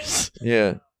dollars.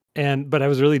 Yeah. But I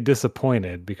was really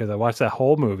disappointed because I watched that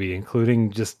whole movie, including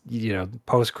just,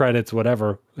 post credits,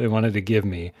 whatever they wanted to give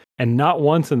me. And not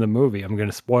once in the movie, I'm going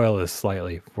to spoil this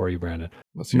slightly for you, Brandon.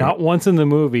 Not once in the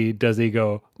movie does he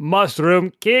go,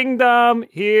 Mushroom Kingdom,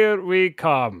 here we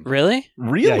come. Really?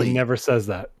 Really? Yeah, he never says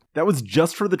that. That was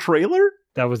just for the trailer?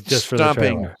 That was just for the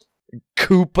Stomping trailer.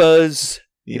 Koopas.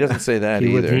 He doesn't say that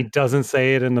either. He doesn't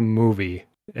say it in the movie.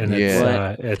 And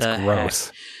it's the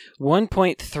gross.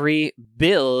 $1.3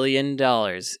 billion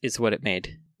is what it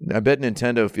made. I bet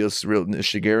Nintendo feels real.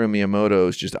 Shigeru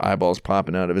Miyamoto's just eyeballs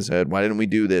popping out of his head. Why didn't we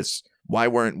do this? Why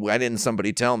didn't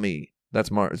somebody tell me? That's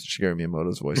Shigeru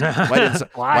Miyamoto's voice.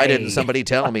 Why didn't somebody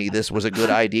tell me this was a good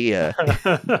idea?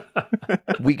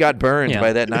 We got burned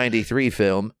by that 93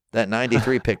 film. That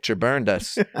 93 picture burned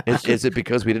us. Is it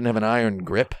because we didn't have an iron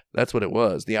grip? That's what it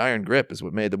was. The iron grip is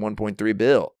what made the 1.3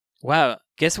 bill. Wow.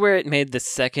 Guess where it made the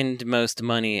second most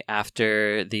money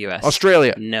after the U.S.?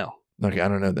 Australia. No. Okay, I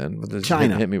don't know then.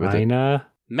 China. Hit me with China.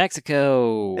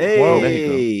 Mexico. Hey. Whoa,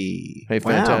 Mexico. Hey,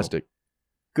 fantastic.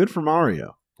 Good for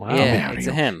Mario. Wow. Yeah, Mario. it's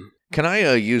a him. Can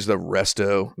I use the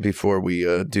resto before we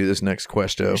do this next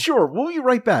question? Sure, we'll be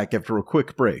right back after a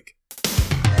quick break.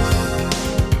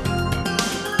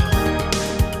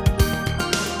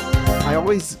 I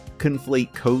always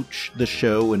conflate Coach the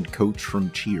show and Coach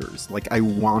from Cheers. Like, I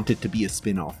want it to be a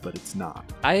spin-off, but it's not.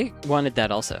 I wanted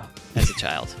that also as a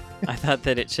child. I thought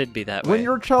that it should be that way. When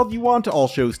you're a child, you want all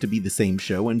shows to be the same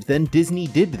show, and then Disney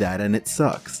did that, and it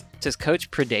sucks. Does Coach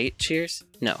predate Cheers?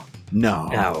 No.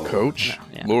 No. Coach? No,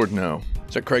 yeah. Lord, no.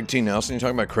 Is that Craig T. Nelson? You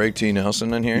talking about Craig T.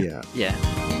 Nelson in here? Yeah. Yeah.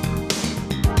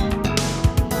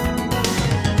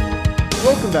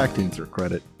 Welcome back to Insert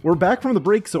Credit. We're back from the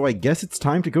break, so I guess it's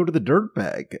time to go to the dirt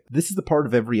bag. This is the part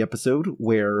of every episode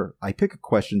where I pick a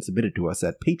question submitted to us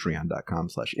at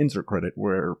patreon.com/insertcredit,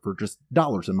 where for just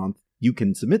 $1 a month, You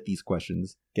can submit these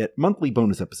questions, get monthly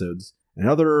bonus episodes, and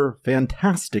other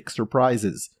fantastic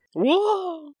surprises.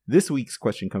 Whoa! This week's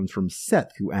question comes from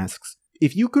Seth, who asks,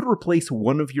 if you could replace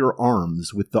one of your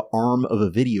arms with the arm of a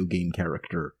video game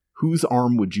character, whose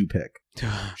arm would you pick?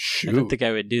 I Shoot. don't think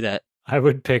I would do that. I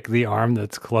would pick the arm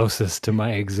that's closest to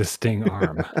my existing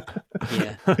arm.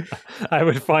 Yeah. I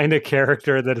would find a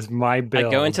character that is my build.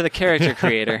 I go into the character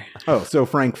creator. Oh, so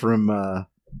Frank from,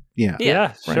 yeah. Yeah,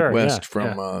 Frank sure. West yeah,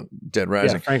 from yeah. Dead Yeah,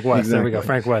 Rising. Frank West. There we go. Exactly.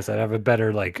 Frank West. I'd have a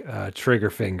better trigger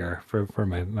finger for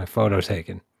my photo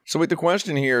taken. So wait, the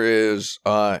question here is,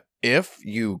 if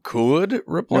you could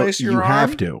replace No, your you arm?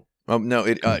 have to. No,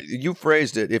 you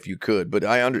phrased it if you could, but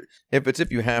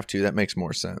if you have to, that makes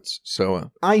more sense.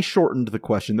 So I shortened the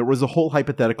question. There was a whole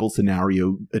hypothetical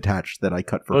scenario attached that I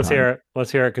cut for Let's time. hear it.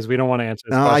 Let's hear it because we don't want to answer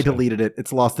this No, I question. deleted it.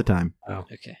 It's lost the time.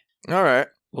 Okay. all right.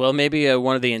 Well, maybe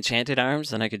one of the enchanted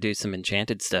arms, then I could do some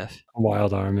enchanted stuff.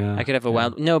 Wild arm, yeah. I could have a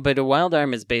wild... No, but a wild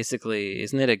arm is basically...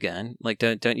 Isn't it a gun? Like,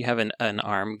 don't you have an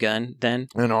arm gun then?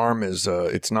 An arm is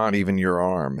it's not even your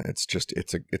arm. It's just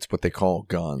it's what they call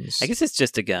guns. I guess it's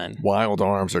just a gun. Wild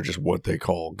arms are just what they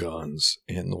call guns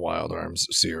in the Wild Arms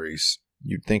series.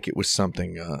 You'd think it was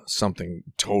something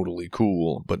totally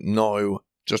cool, but no,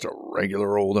 just a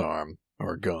regular old arm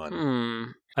or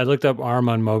gun. I looked up arm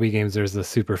on Moby Games. There's the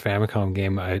Super Famicom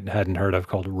game I hadn't heard of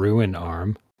called Ruin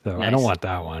Arm. So I don't Nice. want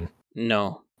that one.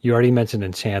 No, You already mentioned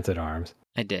Enchanted Arms.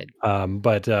 I did.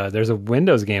 But there's a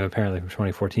Windows game apparently from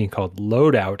 2014 called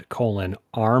Loadout: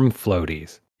 Arm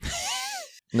Floaties.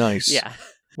 Nice. Yeah.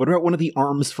 What about one of the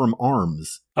arms from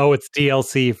Arms? Oh, it's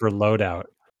DLC for Loadout.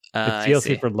 I It's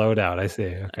see. DLC for Loadout. I see.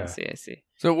 Okay. I see.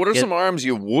 So what are Yeah. some arms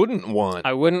you wouldn't want?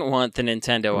 I wouldn't want the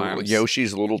Nintendo arms.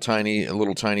 Yoshi's little tiny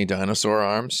dinosaur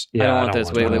arms. I don't want those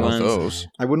I wiggly don't want ones. those.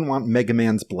 I wouldn't want Mega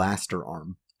Man's blaster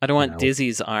arm. I don't want No.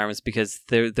 Dizzy's arms because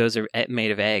those are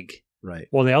made of egg. Right.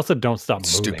 Well, they also don't stop moving.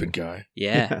 Stupid guy.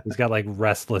 Yeah. He's got like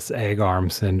restless egg arm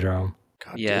syndrome.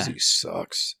 God, Yeah. Dizzy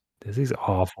sucks. Dizzy's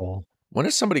awful. When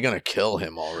is somebody gonna kill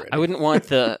him already? I wouldn't want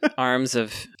the arms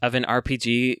of an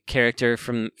RPG character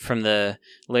from the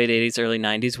late 80s, early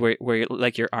 90s where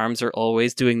like your arms are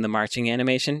always doing the marching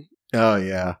animation, Oh,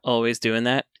 yeah. always doing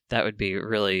that. That would be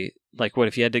really like, what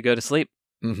if you had to go to sleep?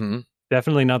 Mm-hmm.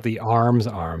 Definitely not the arms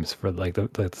for like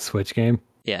the Switch game.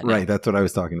 Yeah. No. Right, that's what I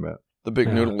was talking about. The big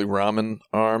Yeah. noodly ramen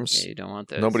arms. Yeah, you don't want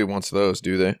those. Nobody wants those,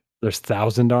 do they? There's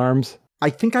 1,000 arms. I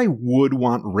think I would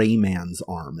want Rayman's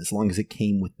arm as long as it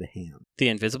came with the hand. The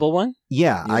invisible one?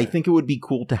 Yeah, I Yeah. think it would be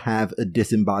cool to have a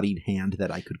disembodied hand that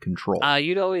I could control.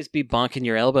 You'd always be bonking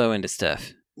your elbow into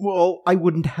stuff. Well, I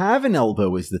wouldn't have an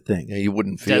elbow is the thing. Yeah, you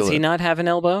wouldn't feel Does it. he not have an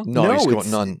elbow? No, No, he's got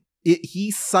it's- none.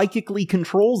 He psychically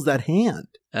controls that hand.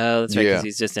 Oh, that's right, because Yeah.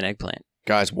 he's just an eggplant.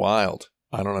 Guy's wild.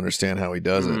 I don't understand how he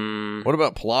does it. Mm, What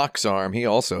about Plock's arm? He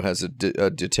also has a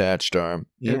detached arm.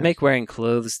 It would make wearing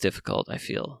clothes difficult, I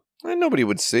feel. And nobody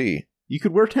would see. You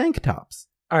could wear tank tops.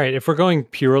 All right, if we're going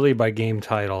purely by game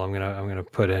title, I'm gonna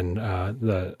put in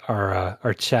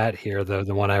our chat here, the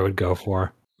one I would go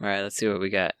for. All right, let's see what we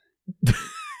got.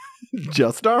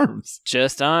 Just arms.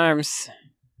 Just arms.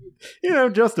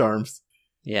 Just arms.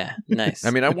 Yeah, nice. I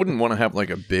mean, I wouldn't want to have like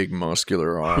a big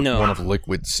muscular arm. No. One of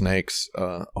Liquid Snake's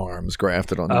arms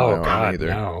grafted on my Oh arm God, either.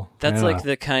 no. That's Yeah. like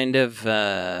the kind of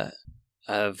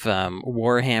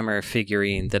Warhammer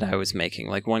figurine that I was making.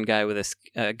 Like one guy with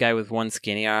a guy with one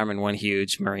skinny arm and one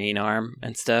huge marine arm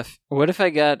and stuff. What if I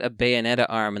got a Bayonetta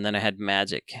arm and then I had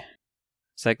magic?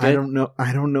 Is that good?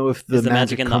 I don't know if the, Is the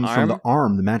magic in the comes from arm? the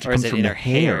arm. The magic Or is comes it from in the her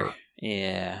hair?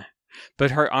 Yeah.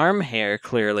 But her arm hair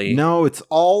clearly... No, it's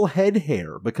all head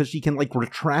hair because she can like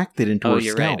retract it into Oh, her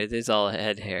you're scalp. right. It is all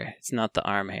head hair. It's not the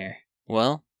arm hair.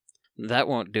 Well, that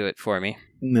won't do it for me,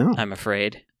 No. I'm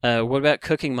afraid. What about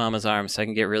Cooking Mama's arm so I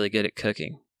can get really good at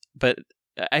cooking? But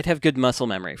I'd have good muscle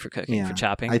memory for cooking, Yeah, for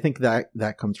chopping. I think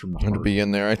that comes from the And to heart. be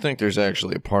in there, I think there's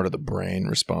actually a part of the brain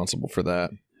responsible for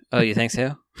that. Oh, you think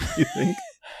so? You think?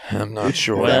 I'm not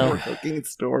sure. Well- Where cooking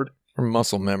it's stored. For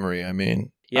muscle memory, I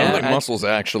mean. I Yeah, don't think muscles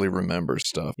actually remember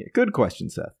stuff. Yeah, good question,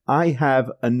 Seth. I have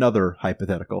another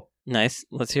hypothetical. Nice.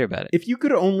 Let's hear about it. If you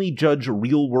could only judge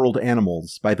real-world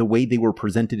animals by the way they were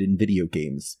presented in video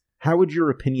games, how would your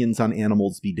opinions on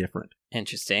animals be different?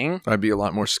 Interesting. I'd be a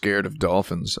lot more scared of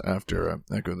dolphins after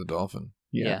Echo the Dolphin.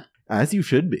 Yeah. As you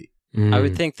should be. I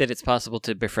would think that it's possible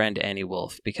to befriend any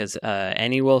wolf because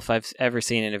any wolf I've ever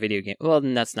seen in a video game. Well,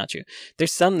 that's not true.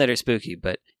 There's some that are spooky,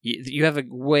 but you have a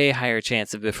way higher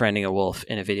chance of befriending a wolf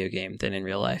in a video game than in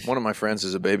real life. One of my friends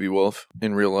is a baby wolf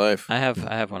in real life. I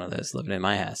have one of those living in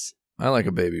my house. I like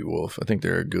a baby wolf. I think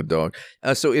they're a good dog.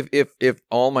 So if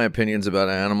all my opinions about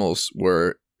animals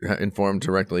were informed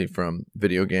directly from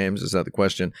video games? Is that the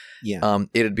question? Yeah.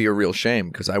 It'd be a real shame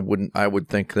because I would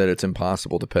think that it's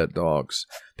impossible to pet dogs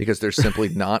because there's simply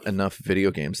not enough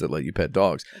video games that let you pet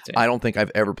dogs. I don't think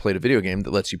I've ever played a video game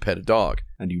that lets you pet a dog.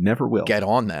 And you never will. Get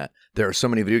on that. There are so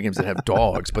many video games that have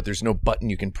dogs, but there's no button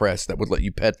you can press that would let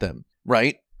you pet them,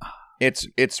 right?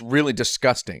 It's really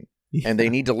disgusting. Yeah. And they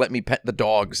need to let me pet the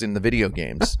dogs in the video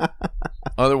games.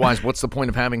 Otherwise, what's the point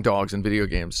of having dogs in video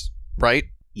games, right?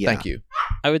 Yeah. Thank you.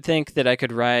 I would think that I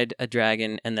could ride a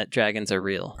dragon and that dragons are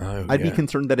real. Oh, I'd be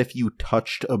concerned that if you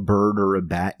touched a bird or a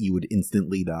bat, you would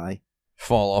instantly die.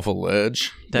 Fall off a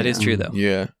ledge. That is true, though.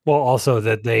 Yeah. Well, also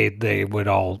that they would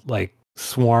all like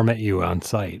swarm at you on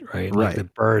sight, right? Like Right. the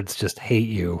birds just hate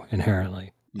you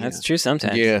inherently. That's true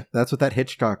sometimes. Yeah. That's what that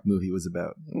Hitchcock movie was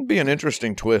about. It'd be an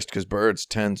interesting twist because birds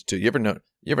tend to. You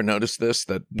ever notice this?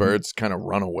 That birds kind of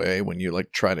run away when you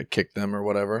like try to kick them or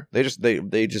whatever.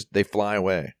 They fly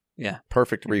away. Yeah.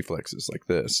 Perfect reflexes like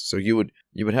this. So you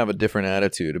would have a different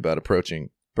attitude about approaching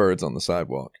birds on the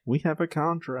sidewalk. We have a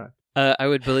contract. I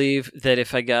would believe that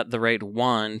if I got the right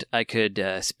wand, I could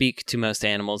speak to most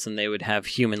animals and they would have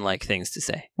human-like things to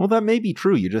say. Well, that may be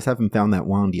true. You just haven't found that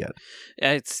wand yet.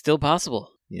 It's still possible.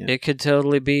 Yeah. It could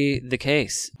totally be the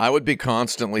case. I would be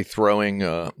constantly throwing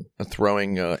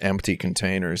empty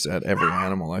containers at every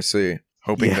animal I see,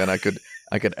 hoping that I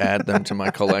could add them to my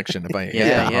collection if I hit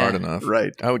them hard enough.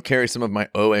 Right. I would carry some of my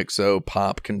OXO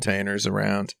pop containers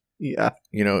around. Yeah.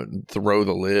 Throw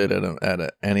the lid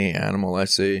at any animal I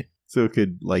see. So it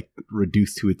could like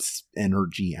reduce to its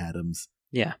energy atoms.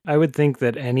 Yeah. I would think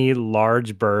that any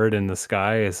large bird in the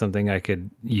sky is something I could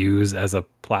use as a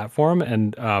platform,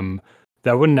 and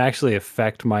that wouldn't actually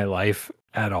affect my life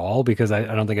at all because I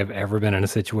don't think I've ever been in a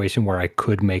situation where I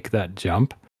could make that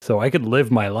jump. So I could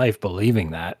live my life believing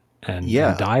that and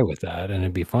die with that, and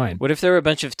it'd be fine. What if there were a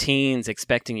bunch of teens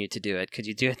expecting you to do it? Could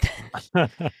you do it then?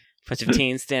 Bunch of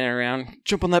teens standing around.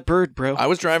 Jump on that bird, bro. I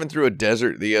was driving through a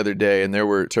desert the other day, and there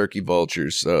were turkey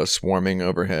vultures swarming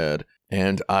overhead,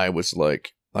 and I was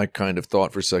like, I kind of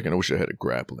thought for a second, I wish I had a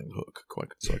grappling hook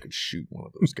so I could shoot one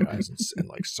of those guys and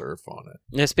like surf on it.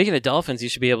 Yeah, speaking of dolphins, you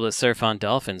should be able to surf on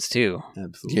dolphins too.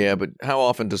 Absolutely. Yeah, but how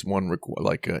often does one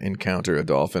encounter a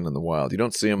dolphin in the wild? You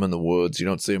don't see them in the woods. You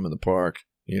don't see them in the park,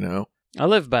 I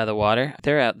live by the water.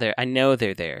 They're out there. I know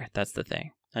they're there. That's the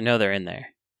thing. I know they're in there.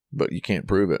 But you can't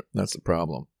prove it. That's the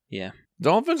problem. Yeah.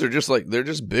 Dolphins are they're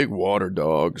just big water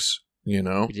dogs,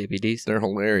 DVDs. They're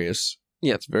hilarious.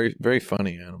 Yeah. It's very, very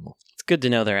funny animal. It's good to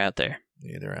know they're out there.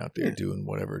 Yeah, they're out there doing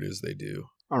whatever it is they do.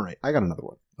 All right, I got another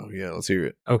one. Oh, yeah, let's hear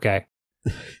it. Okay.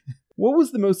 What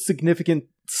was the most significant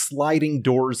sliding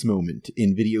doors moment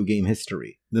in video game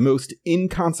history? The most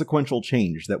inconsequential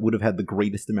change that would have had the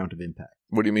greatest amount of impact?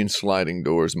 What do you mean sliding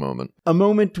doors moment? A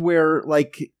moment where,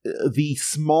 the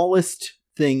smallest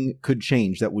thing could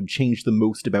change that would change the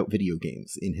most about video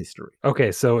games in history.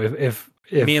 Okay, so if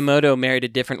Miyamoto married a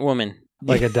different woman.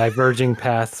 like a diverging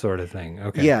path sort of thing.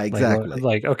 Okay. Yeah,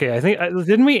 exactly. Okay, I think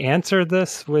didn't we answer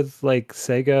this with like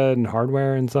Sega and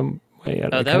hardware in some way?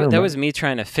 That was me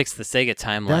trying to fix the Sega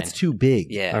timeline. That's too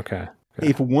big. Yeah. Okay.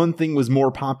 If one thing was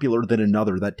more popular than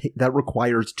another, that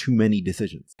requires too many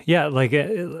decisions. Yeah,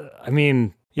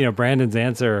 Brandon's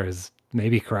answer is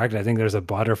maybe correct. I think there's a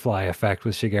butterfly effect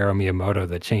with Shigeru Miyamoto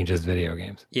that changes video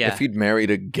games. Yeah. If he'd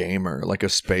married a gamer, like a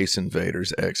Space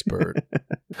Invaders expert,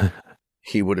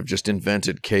 he would have just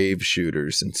invented cave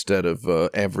shooters instead of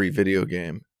every video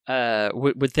game.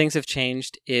 Would things have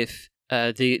changed if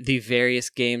the various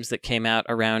games that came out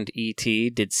around E.T.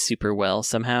 did super well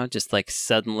somehow? Just like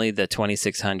suddenly the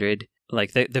 2600,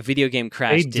 like the video game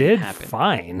crash didn't happen.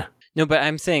 Fine. No, but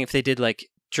I'm saying if they did like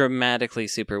dramatically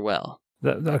super well.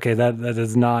 That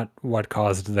is not what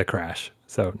caused the crash.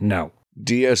 So no.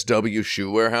 DSW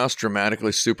Shoe Warehouse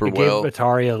dramatically super It well. gave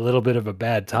Atari a little bit of a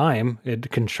bad time.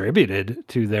 It contributed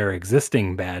to their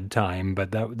existing bad time,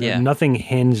 but nothing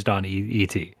hinged on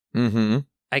E.T. Mm-hmm.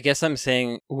 I guess I'm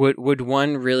saying, would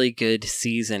one really good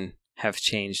season have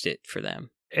changed it for them?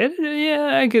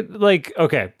 I could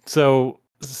okay. So,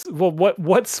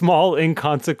 what small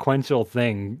inconsequential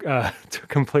thing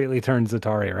completely turns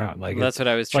Atari around? That's what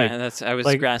I was trying. I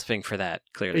was grasping for that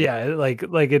clearly. Yeah,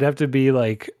 it'd have to be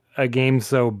like a game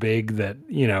so big that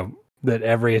that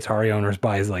every Atari owner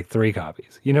buys like 3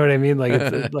 copies. You know what I mean? Like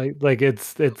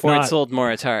it's or not... it sold more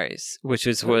Ataris, which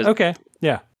was okay.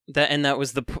 Yeah. That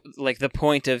was the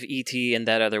point of E.T. and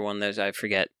that other one that I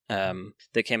forget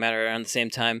that came out around the same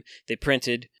time. They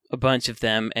printed a bunch of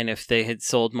them, and if they had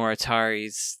sold more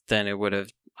Ataris, then it would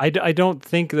have. I don't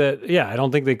think that. Yeah, I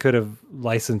don't think they could have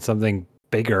licensed something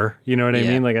bigger. You know what I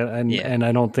mean? And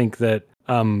I don't think that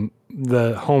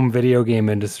the home video game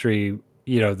industry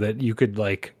that you could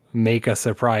like make a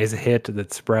surprise hit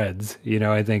that spreads.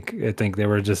 I think they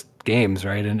were just games,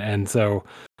 right? And so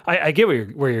I get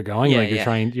where you're going. Yeah,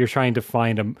 Like you're trying to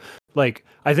find them. Like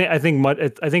I think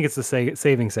it's the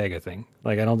saving Sega thing.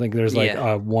 Like I don't think there's like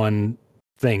Yeah. one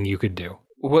thing you could do.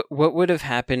 What would have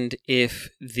happened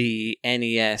if the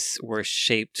NES were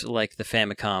shaped like the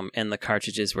Famicom and the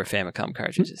cartridges were Famicom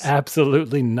cartridges?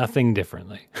 Absolutely nothing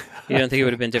differently. You don't think it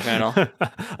would have been different at all?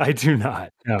 I do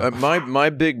not. No. My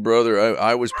big brother,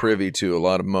 I was privy to a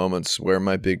lot of moments where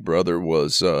my big brother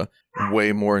was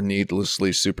way more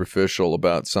needlessly superficial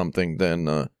about something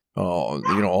than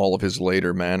all of his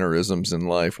later mannerisms in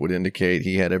life would indicate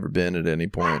he had ever been at any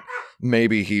point.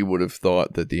 Maybe he would have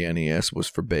thought that the NES was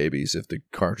for babies if the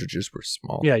cartridges were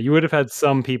small. Yeah, you would have had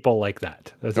some people like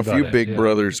that. That's a few big yeah.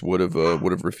 brothers would have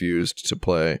refused to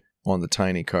play on the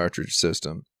tiny cartridge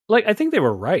system. Like I think they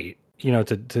were right,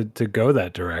 to go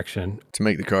that direction. To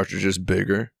make the cartridges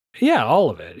bigger. Yeah, all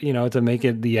of it, to make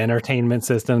it the entertainment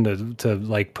system, to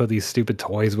like put these stupid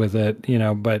toys with it,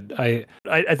 but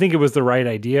I think it was the right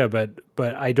idea, but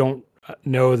I don't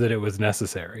know that it was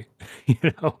necessary.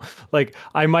 Like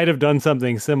I might have done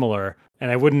something similar and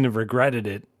I wouldn't have regretted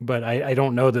it, but I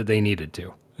don't know that they needed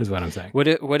to, is what I'm saying.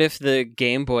 What if the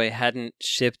Game Boy hadn't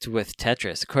shipped with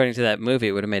Tetris? According to that movie,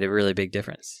 it would have made a really big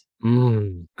difference.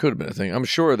 Could have been a thing. I'm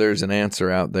sure there's an answer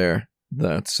out there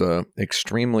that's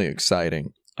extremely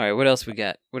exciting. All right, what else we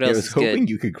got? What else I was is hoping good?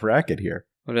 you could crack it here.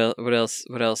 What else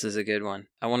is a good one?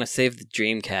 I want to save the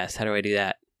Dreamcast. How do I do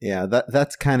that? Yeah,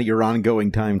 that's kind of your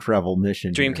ongoing time travel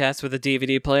mission. Dreamcast with a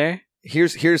DVD player?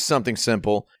 Here's something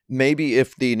simple. Maybe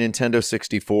if the Nintendo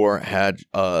 64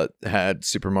 had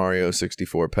Super Mario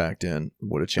 64 packed in,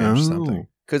 would have changed something.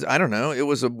 Because I don't know, it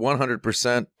was a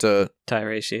 100% tie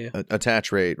ratio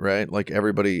attach rate, right? Like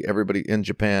everybody in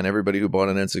Japan, everybody who bought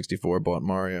an N64 bought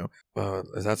Mario. I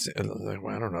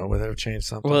don't know. Would that have changed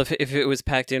something? Well, if it was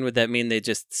packed in, would that mean they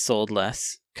just sold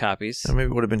less copies? Maybe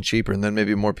it would have been cheaper, and then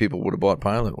maybe more people would have bought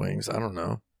Pilot Wings. I don't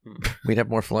know. We'd have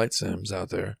more flight sims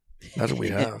out there. That's what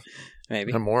we'd have.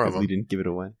 Maybe. And more of them. We didn't give it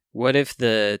away. What if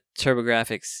the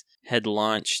TurboGrafx had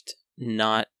launched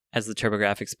not as the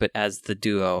TurboGrafx, but as the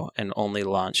Duo, and only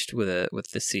launched with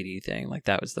the CD thing? Like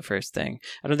that was the first thing.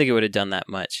 I don't think it would have done that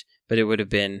much, but it would have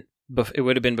been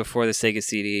before the Sega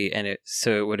CD, and it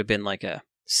would have been like a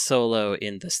solo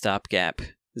in the stopgap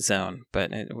zone,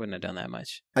 but it wouldn't have done that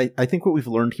much. I think what we've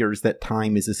learned here is that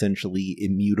time is essentially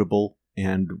immutable,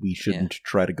 and we shouldn't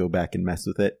try to go back and mess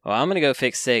with it. Well, I'm gonna go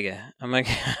fix Sega. I'm gonna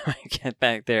get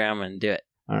back there. I'm gonna do it.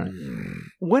 All right.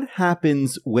 What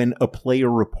happens when a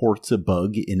player reports a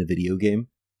bug in a video game?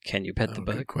 Can you pet the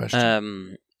bug? Good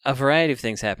question. A variety of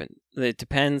things happen. It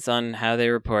depends on how they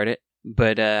report it,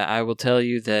 but I will tell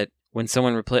you that when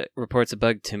someone reports a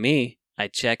bug to me, I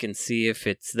check and see if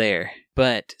it's there.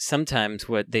 But sometimes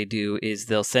what they do is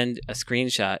they'll send a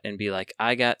screenshot and be like,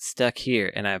 I got stuck here,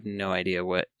 and I have no idea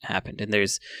what happened. And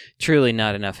there's truly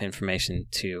not enough information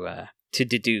to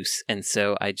deduce, and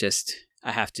so I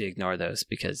have to ignore those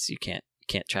because you can't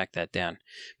track that down.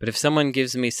 But if someone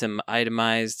gives me some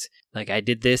itemized, like I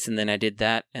did this and then I did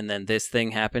that and then this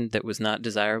thing happened that was not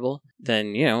desirable,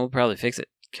 then we'll probably fix it,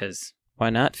 because why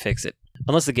not fix it?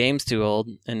 Unless the game's too old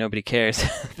and nobody cares,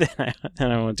 then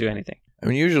I won't do anything. I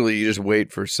mean, usually you just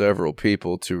wait for several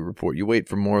people to report. You wait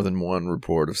for more than one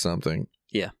report of something.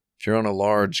 Yeah. If you're on a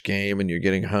large game and you're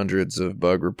getting hundreds of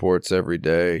bug reports every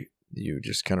day, you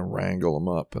just kind of wrangle them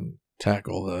up and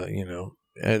tackle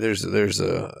there's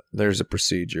a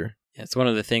procedure. Yeah, it's one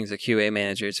of the things a QA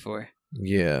manager is for.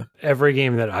 Yeah. Every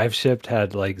game that I've shipped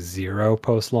had like 0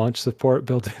 post-launch support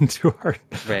built into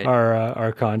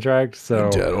our contract. So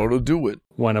that ought to do it.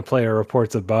 When a player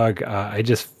reports a bug, I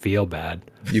just feel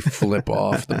bad. You flip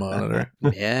off the monitor.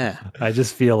 Yeah. I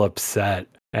just feel upset,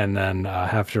 and then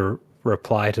have to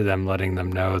reply to them, letting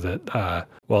them know that,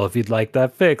 well, if you'd like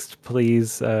that fixed,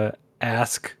 please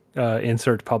ask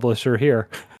insert publisher here,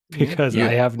 because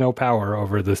I have no power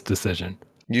over this decision.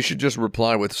 You should just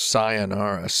reply with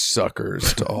sayonara,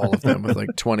 suckers, to all of them with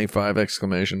like 25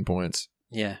 exclamation points.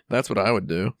 Yeah. That's what I would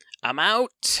do. I'm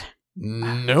out.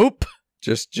 Nope.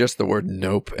 Just the word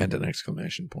nope and an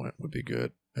exclamation point would be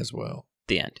good as well.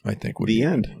 The end. I think would the be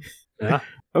end. Yeah.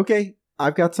 Okay,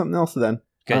 I've got something else then.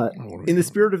 Good. In the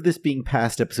spirit of this being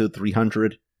past episode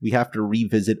 300, we have to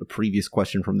revisit a previous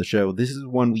question from the show. This is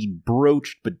one we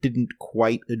broached but didn't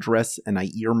quite address, and I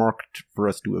earmarked for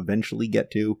us to eventually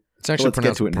get to. It's actually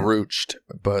pronounced brooched,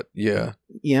 but yeah.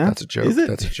 Yeah? That's a joke. Is it?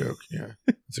 That's a joke, yeah.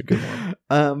 It's a good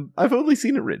one. I've only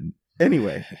seen it written.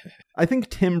 Anyway, I think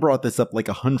Tim brought this up like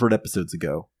 100 episodes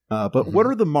ago. But what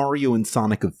are the Mario and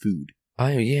Sonic of food? Oh,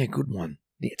 yeah, good one.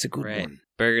 It's a good Right. one.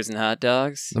 Burgers and hot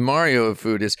dogs. The Mario of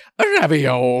food is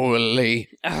ravioli.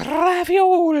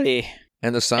 Ravioli.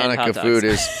 And the Sonic hot of dogs. food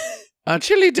is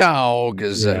chili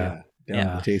dogs. Yeah.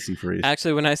 Down the tasty phrase.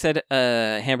 Actually, when I said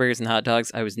hamburgers and hot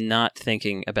dogs, I was not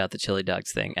thinking about the chili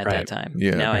dogs thing at that time.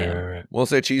 Yeah. Now I Right, am. right, right. We'll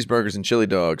say cheeseburgers and chili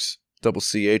dogs. Double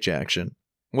CH action.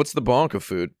 What's the bonk of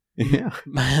food? Yeah.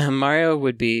 Mario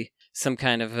would be some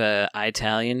kind of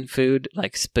Italian food,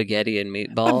 like spaghetti and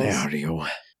meatballs. Mario.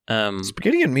 Um,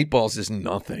 Spaghetti and meatballs is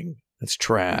nothing. That's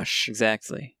trash.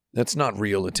 exactly. That's not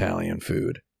real Italian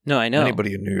food. No, I know.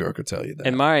 Anybody in New York will tell you that.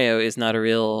 And Mario is not a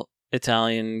real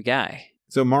Italian guy.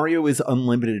 So Mario is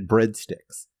unlimited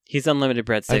breadsticks. He's unlimited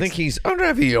breadsticks. I think he's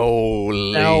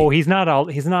ravioli. No, he's not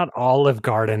Olive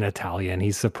Garden Italian.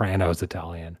 He's Sopranos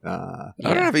Italian.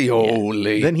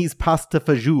 Ravioli. Then he's pasta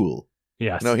fagioli.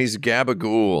 Yes. No, he's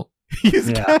gabagool. He's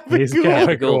yeah, he's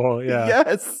gabagool. Gabagool. Yeah.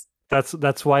 Yes.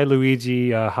 That's why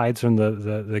Luigi hides from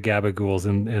the Gabagools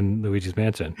in Luigi's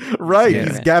Mansion. Right. Yeah,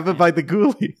 He's right. gabbed by the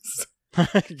Goolies.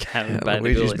 Gabba'd by the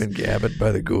Luigi's Goolies. been gabbed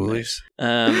by the Goolies.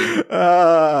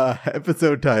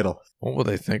 Episode title. What will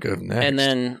they think of next? And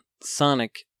then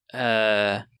Sonic,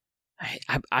 I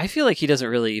feel like he doesn't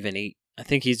really even eat. I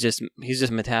think he's just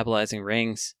metabolizing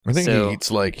rings. I think So-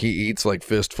 he eats like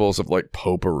fistfuls of like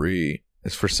potpourri.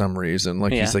 It's for some reason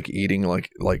like Yeah. he's like eating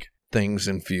like things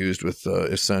infused with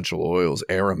essential oils,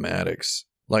 aromatics.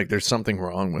 Like there's something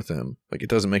wrong with him. Like it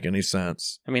doesn't make any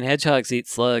sense. I mean, hedgehogs eat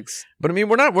slugs. But I mean,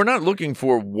 we're not looking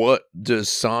for what does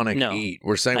Sonic No. eat.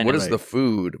 We're saying I what know. is the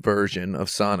food version of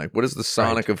Sonic? What is the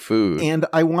Sonic of food? And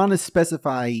I want to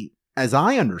specify, as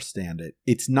I understand it,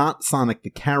 it's not Sonic the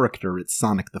character, it's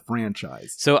Sonic the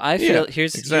franchise. So I feel Yeah,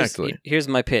 here's exactly. here's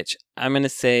my pitch. I'm gonna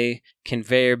say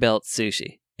conveyor belt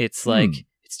sushi. It's like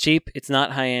it's cheap. It's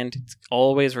not high end. It's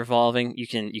always revolving. You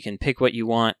can pick what you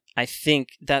want. I think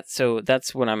that's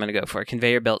what I'm gonna go for.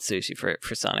 Conveyor belt sushi for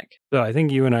Sonic. So I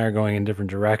think you and I are going in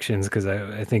different directions because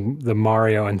I think the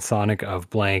Mario and Sonic of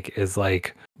blank is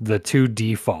like the two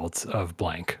defaults of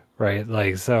blank, right?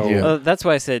 Like so. Yeah. That's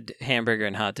why I said hamburger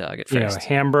and hot dog at You know, first.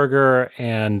 hamburger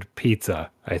and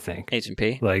pizza, I think.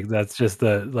 H&P. Like that's just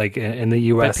the like in the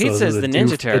US. But pizza those are is the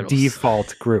Ninja Turtles. The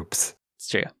default groups. It's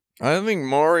true. I think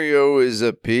Mario is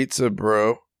a pizza,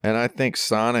 bro. And I think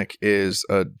Sonic is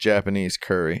a Japanese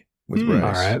curry with rice.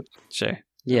 All right. Sure. I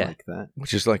Yeah. like that.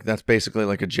 Which is like, that's basically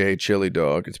like a J chili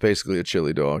dog. It's basically a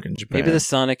chili dog in Japan. Maybe the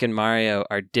Sonic and Mario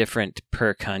are different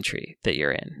per country that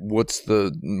you're in. What's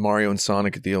the Mario and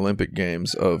Sonic at the Olympic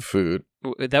Games of food?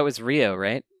 That was Rio,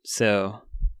 right? So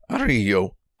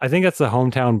Rio. I think that's the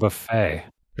hometown buffet.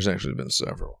 There's actually been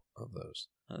several of those.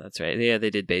 that's right. Yeah, they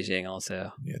did Beijing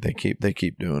also. Yeah, they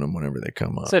keep doing them whenever they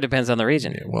come up. So it depends on the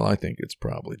region. Yeah, well, I think it's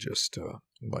probably just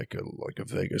like a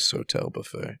Vegas hotel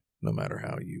buffet, no matter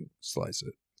how you slice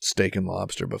it. Steak and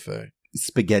lobster buffet.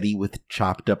 Spaghetti with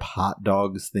chopped up hot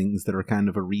dogs, things that are kind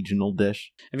of a regional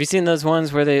dish. Have you seen those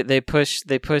ones where they push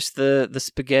the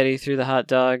spaghetti through the hot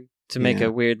dog to make Yeah.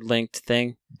 a weird linked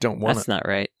thing? Don't want That's it. not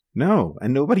right. No,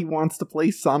 and nobody wants to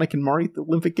play Sonic and Mario at the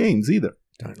Olympic Games either.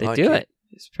 Don't They like do it.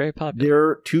 It's very popular.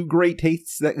 They're two great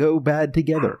tastes that go bad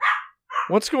together.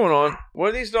 What's going on? What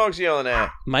are these dogs yelling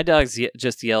at? My dogs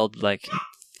just yelled like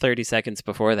 30 seconds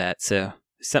before that, so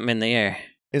there's something in the air.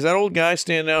 Is that old guy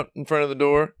standing out in front of the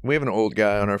door? We have an old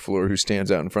guy on our floor who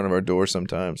stands out in front of our door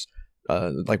sometimes,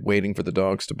 like waiting for the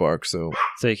dogs to bark. So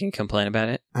So you can complain about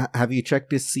it. Have you checked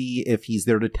to see if he's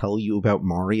there to tell you about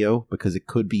Mario? Because it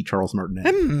could be Charles Martinet.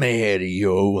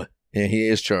 Mario. Yeah, he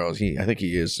is Charles. I think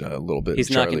he is a little bit. He's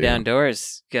Charlie knocking down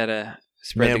doors. Gotta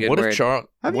spread the Man, good what word. if Charles?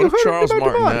 Have What you if heard Charles about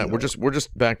Martinet? Mario? We're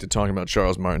just back to talking about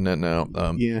Charles Martinet now.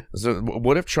 Yeah. So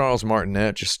what if Charles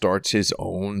Martinet just starts his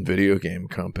own video game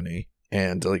company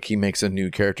and like he makes a new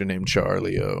character named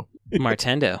Charlie-O?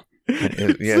 Martendo. Yeah,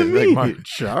 It's me, like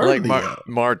Charlie.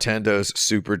 Martendo's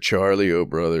Super Charlie-O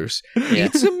brothers. Yeah.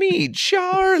 It's a me,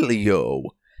 Charlie-O.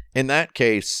 In that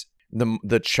case,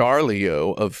 the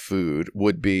Charlie-O of food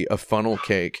would be a funnel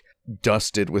cake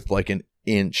dusted with like an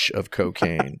inch of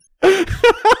cocaine.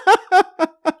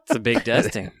 It's a big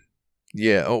dusting.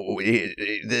 Yeah. Oh,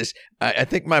 I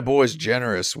think my boy's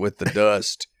generous with the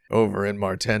dust over in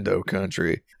Martendo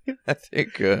country. I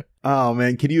think. Oh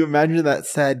man, can you imagine that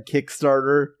sad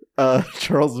Kickstarter?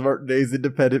 Charles Martinet's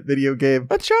independent video game.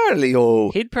 A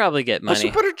Charlie-O. He'd probably get A money.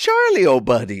 Super Charlie-O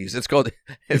buddies. It's called.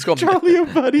 Charlie O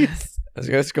Buddies.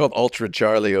 It's called Ultra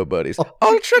Charlie-O buddies.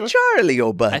 Ultra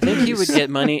Charlie-O buddies. I think he would get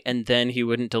money and then he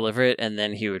wouldn't deliver it and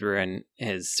then he would ruin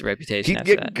his reputation He'd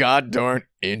after get that. goddarn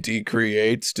Inti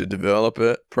Creates to develop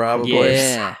it, probably.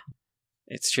 Yeah.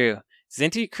 It's true. Does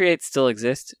Inti Create still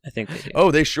exist? I think they do. Oh,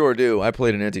 they sure do. I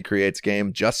played an Inti Creates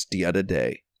game just the other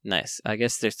day. Nice. I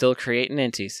guess they're still creating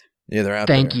inties. Yeah, they're out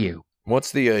there. Thank you.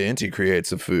 What's the Inti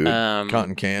creates of food?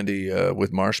 Cotton candy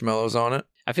with marshmallows on it?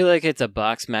 I feel like it's a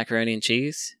box macaroni and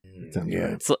cheese. Sounds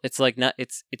Yeah. right. It's like not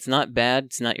it's not bad.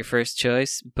 It's not your first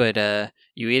choice, but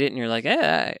you eat it and you're like,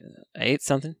 I ate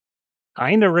something.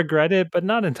 Kind of regret it, but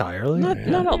not entirely.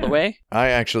 Not all the way. I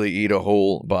actually eat a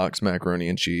whole box macaroni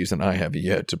and cheese, and I have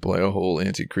yet to play a whole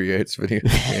Inti creates video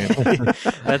game.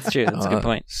 That's true. That's a good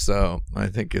point. So I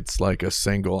think it's like a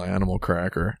single animal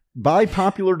cracker. By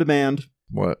popular demand,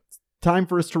 What? time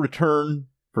for us to return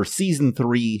for Season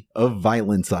 3 of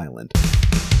Violence Island.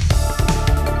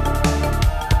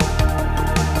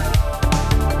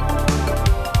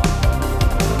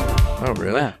 Oh,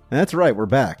 really? Wow. That's right, we're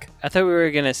back. I thought we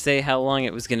were going to say how long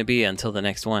it was going to be until the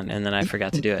next one, and then I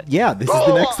forgot to do it. Yeah, this is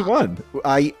the next one.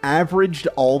 I averaged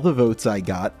all the votes I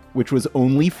got, which was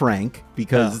only Frank,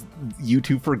 because you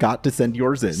two forgot to send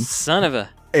yours in, Son of a...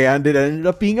 and it ended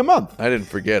up being a month. I didn't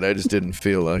forget. I just didn't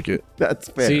feel like it. That's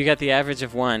fair. So you got the average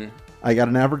of 1. I got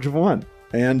an average of 1.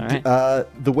 And All right.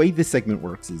 The way this segment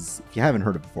works is, if you haven't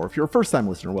heard it before, if you're a first-time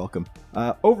listener, welcome.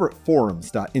 Over at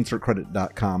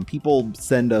forums.insertcredit.com, people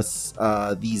send us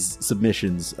these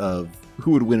submissions of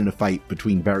who would win in a fight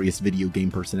between various video game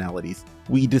personalities.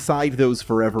 We decide those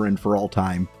forever and for all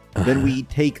time. Then we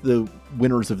take the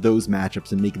winners of those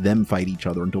matchups and make them fight each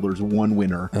other until there's one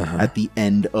winner at the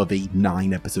end of a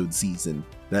 9-episode season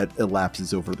that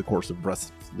elapses over the course of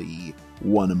roughly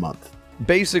 1 a month.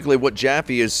 Basically, what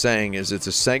Jaffe is saying is it's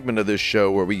a segment of this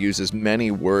show where we use as many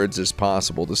words as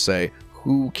possible to say,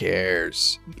 who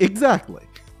cares? Exactly.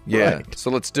 Yeah, Right.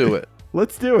 so let's do it.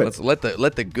 Let's do it. Let's let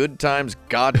the good times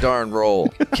goddarn roll.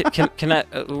 Can I...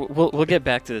 we'll get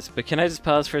back to this, but can I just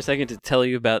pause for a second to tell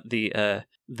you about the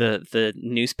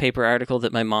newspaper article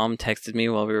that my mom texted me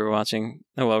while we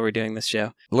were doing this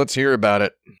show? Let's hear about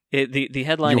it. The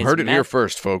headline You is heard it here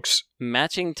first, folks.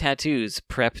 Matching tattoos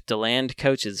prep DeLand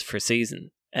coaches for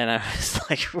season. And I was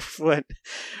like,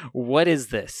 what is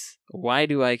this? Why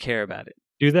do I care about it?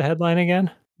 Do the headline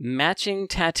again? Matching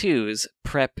tattoos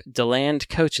prep DeLand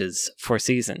coaches for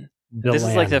season. This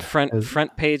is like the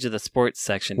front page of the sports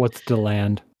section. What's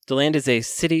DeLand? DeLand is a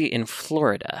city in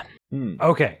Florida.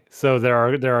 Okay, so there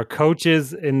are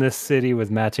coaches in this city with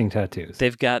matching tattoos.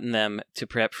 They've gotten them to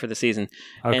prep for the season.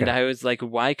 Okay. And I was like,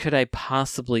 why could I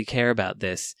possibly care about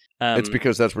this? It's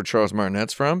because that's where Charles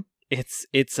Martinet's from? It's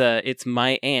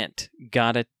my aunt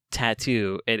got a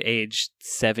tattoo at age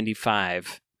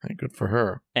 75. Hey, good for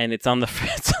her. And it's on the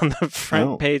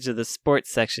front page of the sports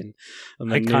section of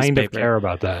the I newspaper. kind of care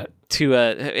about that.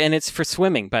 And it's for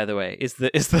swimming, by the way, is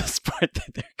the sport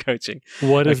that they're coaching.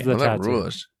 What is the Well, that tattoo?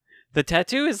 rules. The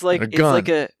tattoo is like A gun.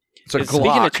 it's a speaking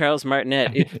Glock. of Charles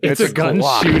Martinet, It's a gun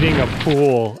Glock. shooting a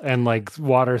pool and like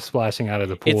water splashing out of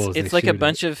the pool. as it's they like a shoot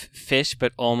bunch of fish,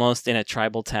 but almost in a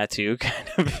tribal tattoo kind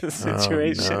of a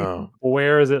situation. Oh, no.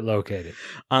 Where is it located?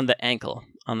 On the ankle.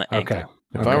 Okay.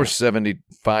 If I were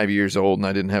 75 years old and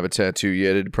I didn't have a tattoo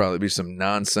yet, it'd probably be some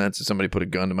nonsense if somebody put a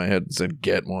gun to my head and said,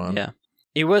 get one. Yeah.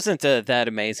 It wasn't that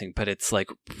amazing, but it's like,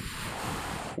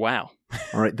 wow.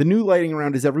 All right. The new lighting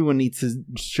round is everyone needs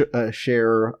to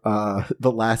share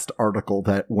the last article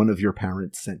that one of your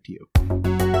parents sent you.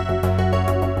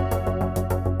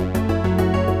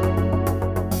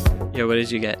 Yeah, what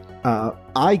did you get?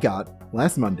 I got,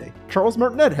 last Monday, Charles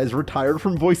Martinet has retired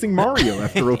from voicing Mario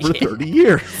after over 30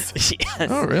 years. Yes.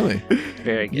 Oh, really?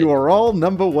 Very good. You are all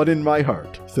number one in my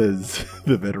heart, says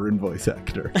the veteran voice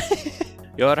actor.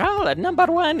 You're all a number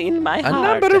one in my A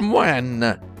heart. number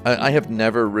one. I have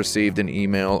never received an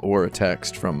email or a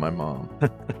text from my mom.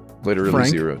 Literally Frank,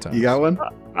 0 times. You got one?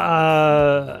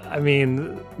 I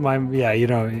mean,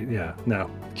 no.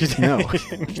 No.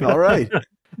 All right.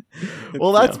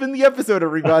 Well, that's been the episode,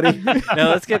 everybody. No,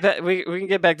 let's get back. We can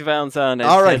get back to Violence Island.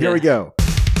 All right, here we go.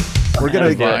 We're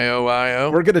gonna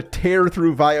Vio. tear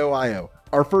through Vio.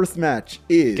 Our first match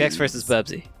is Gex versus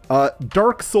Bubsy.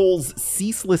 Dark Souls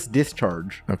Ceaseless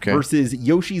Discharge versus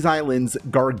Yoshi's Island's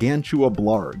Gargantua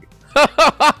Blarg.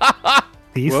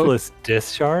 Ceaseless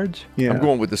Discharge? Yeah. I'm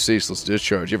going with the Ceaseless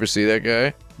Discharge. You ever see that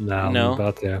guy? No, I'm No.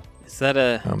 about to. Is that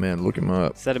Oh, man, look him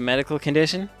up. a medical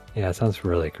condition? Yeah, it sounds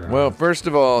really gross. Well, first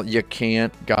of all, you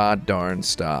can't god darn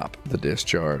stop the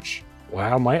discharge.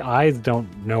 wow, my eyes don't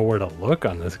know where to look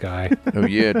on this guy. Oh,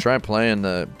 yeah, try fighting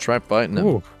him.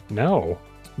 Ooh, no.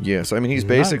 Yes, I mean he's Not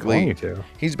basically going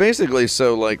to.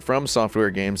 so like From Software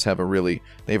games have a really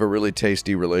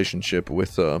tasty relationship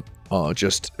with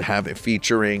just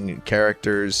featuring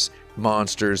characters,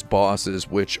 monsters, bosses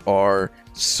which are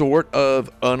sort of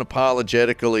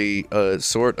unapologetically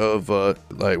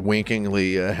like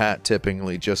winkingly hat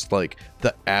tippingly just like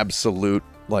the absolute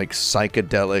like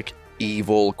psychedelic,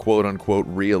 evil, quote unquote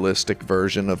realistic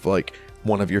version of like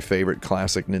one of your favorite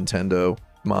classic Nintendo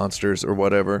monsters or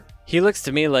whatever. He looks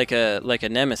to me like a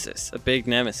nemesis, a big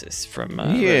nemesis from Yeah.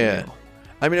 Resident Evil.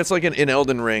 I mean, it's like in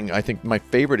Elden Ring. I think my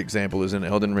favorite example is in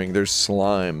Elden Ring. There's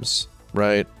slimes,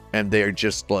 right? And they're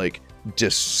just like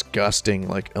disgusting,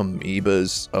 like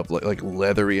amoebas of like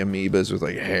leathery amoebas with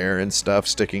like hair and stuff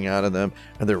sticking out of them.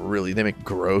 And they make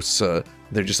gross,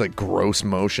 they're just like gross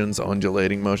motions,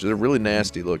 undulating motions. They're really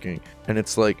nasty looking. And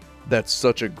it's like, that's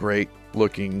such a great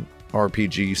looking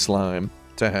RPG slime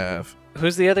to have.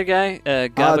 Who's the other guy?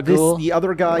 Gaba'd? The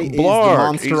other guy is the Blarg.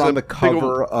 monster He's on a the big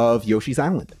cover of Yoshi's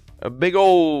Island. A big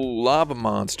old lava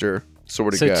monster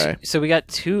sort of guy. So we got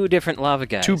two different lava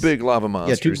guys. Two big lava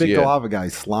monsters. Yeah, two big lava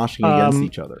guys sloshing against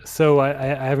each other. So I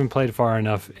haven't played far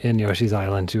enough in Yoshi's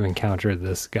Island to encounter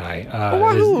this guy.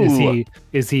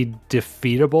 Is he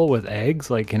defeatable with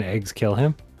eggs? Like, can eggs kill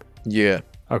him? Yeah.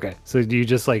 Okay, so do you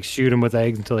just like shoot him with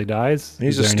eggs until he dies?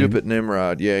 He's a stupid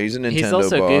Nimrod. Yeah, he's a Nintendo He's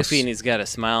also boss. goofy and he's got a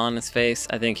smile on his face.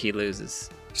 I think he loses.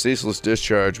 Ceaseless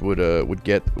Discharge would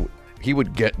get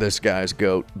this guy's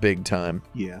goat big time.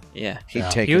 Yeah. Yeah. He'd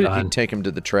take him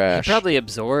to the trash. He'd probably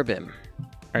absorb him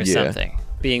or something.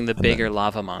 Being the bigger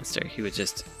lava monster, he would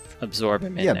just absorb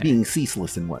him in there. Yeah, being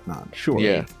ceaseless and whatnot. Sure.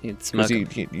 Yeah. He'd smoke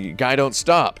him. Guy don't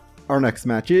stop. Our next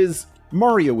match is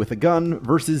Mario with a gun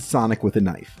versus Sonic with a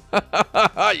knife.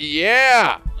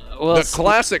 Yeah. Well, The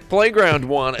classic playground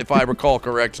one, if I recall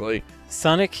correctly.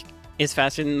 Sonic is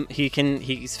faster than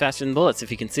he's faster than bullets if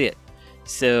he can see it.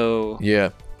 So Yeah.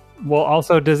 Well,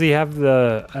 also, does he have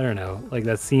the, I don't know, like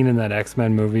that scene in that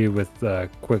X-Men movie with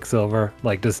Quicksilver?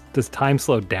 Like, does time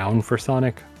slow down for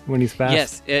Sonic when he's fast?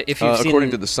 yes, if you've seen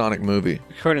According to the Sonic movie.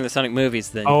 according to the Sonic movies,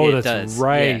 then Oh, it that's does.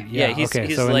 right. Yeah. Yeah. He's, okay,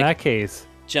 he's so like in that case,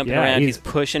 jumping yeah, around. he's- He's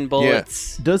pushing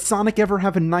bullets. Does Sonic ever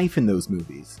have a knife in those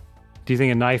movies? do you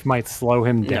think a knife might slow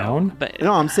him down? No, but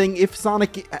No, I'm saying if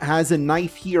Sonic has a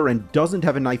knife here and doesn't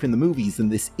have a knife in the movies, then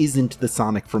this isn't the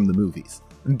Sonic from the movies.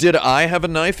 Did I have a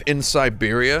knife in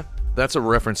Siberia? That's a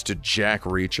reference to Jack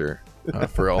Reacher.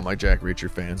 For all my Jack Reacher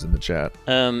fans in the chat.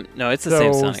 no, it's the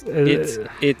same Sonic. It's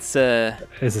It's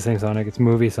the same Sonic. It's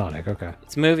movie Sonic. Okay.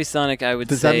 it's movie Sonic. I would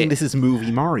Does say. that mean this is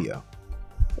movie Mario?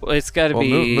 Well, it's got to Well,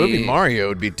 be movie Mario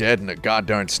would be dead in a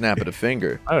goddamn snap of a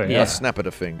finger. Oh, yeah. A snap of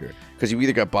a finger. Because you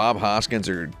either got Bob Hoskins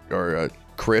or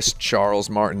Chris Charles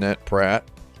Martinet Pratt.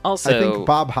 Also, I think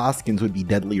Bob Hoskins would be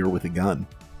deadlier with a gun.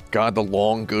 God, the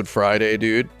long Good Friday,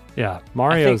 dude. Yeah,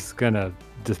 Mario's gonna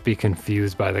just be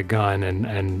confused by the gun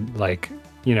and like,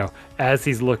 you know, as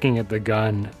he's looking at the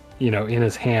gun, you know, in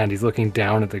his hand, he's looking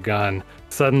down at the gun.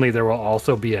 Suddenly there will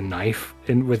also be a knife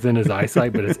within his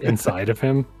eyesight, but it's inside of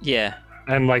him. yeah,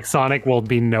 And like Sonic will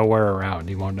be nowhere around.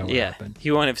 He won't know what happened.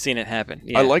 he won't have seen it happen.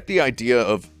 Yeah. I like the idea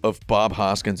of Bob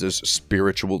Hoskins'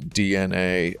 spiritual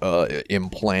DNA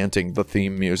implanting the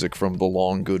theme music from The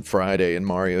Long Good Friday in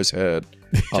Mario's head,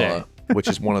 which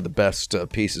is one of the best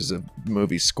pieces of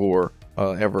movie score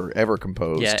ever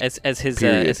composed. Yeah, as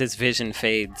his vision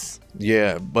fades.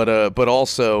 Yeah, but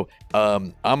also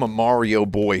I'm a Mario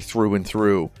boy through and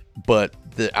through. But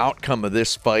the outcome of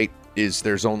this fight is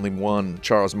there's only one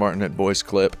Charles Martinet voice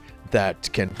clip that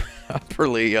can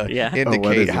properly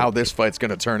indicate how this fight's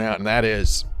going to turn out, and that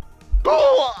is,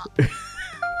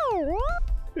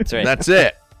 That's right. that's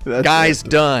it. That's Guy's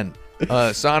done.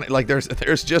 Sonic, like there's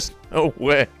just no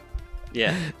way.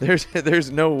 Yeah.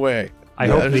 There's no way. I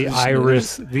hope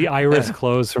the iris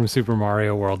close from Super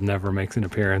Mario World never makes an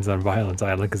appearance on Violence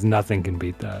Island because nothing can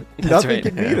beat that. That's Nothing right.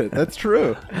 can beat it. That's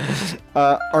true.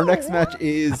 Our next match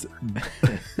is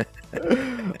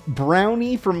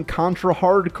Brownie from Contra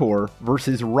Hardcore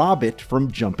versus Robbit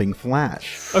from Jumping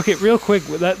Flash. Okay, real quick,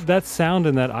 that sound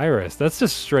in that iris, that's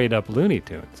just straight up Looney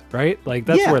Tunes, right? Like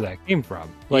that's Yeah. where that came from.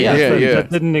 Like Yeah. that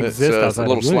didn't exist It's outside a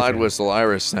little of Looney slide Tunes. whistle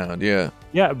iris sound. Yeah.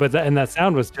 Yeah, but that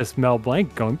sound was just Mel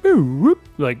Blanc going boo whoop,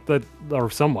 like that, or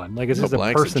someone. Like it's Mel just a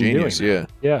Blanc's a person genius, doing that.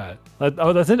 Yeah.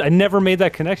 That's it. I never made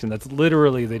that connection. That's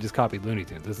literally they just copied Looney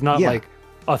Tunes. It's not Yeah. like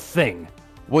a thing.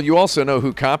 Well, you also know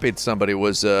who copied somebody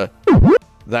was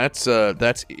that's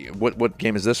what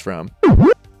game is this from?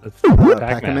 That's Pac-Man?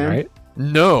 Pac-Man, right?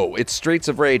 No, it's Streets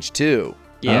of Rage 2.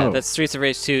 Yeah, Oh. that's Streets of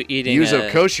Rage 2 eating. Yuzo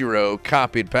Koshiro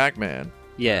copied Pac-Man.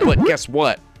 Yeah, But guess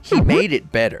what? He made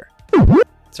it better.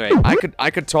 that's right. I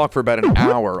could talk for about an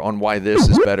hour on why this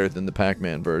is better than the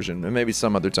Pac-Man version, and maybe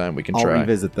some other time we can I'll try.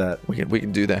 revisit that. We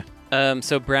can do that.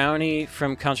 So Brownie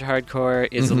from Contra Hardcore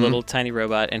is a little tiny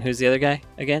robot, and who's the other guy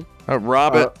again?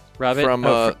 Rabbit Rabbit from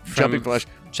Jumping Flash.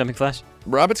 Jumping Flash.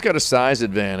 Rabbit's got a size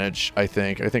advantage, I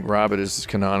think. I think Rabbit is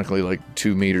canonically like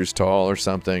 2 meters tall or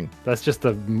something. That's just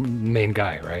the main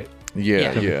guy, right?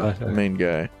 Yeah, Jumping Flash, okay. main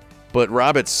guy. But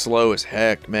Robit's slow as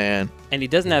heck, man. And he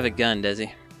doesn't have a gun, does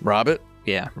he? Robit?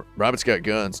 Yeah. Robit's got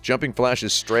guns. Jumping Flash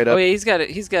is straight up. Oh, yeah, he's got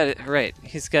it. Right.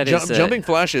 He's got his... Jumping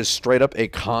Flash is straight up a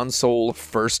console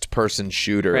first-person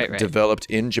shooter Right. developed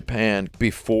in Japan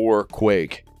before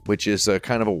Quake, which is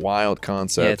kind of a wild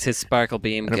concept. Yeah, it's his sparkle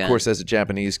beam And gun. of course, as a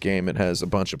Japanese game, it has a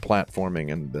bunch of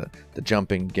platforming and the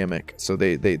jumping gimmick. So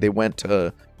they went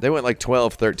like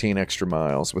 12, 13 extra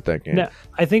miles with that game. Now,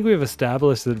 I think we've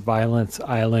established that Violence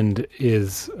Island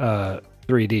is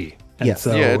 3D. And Yes.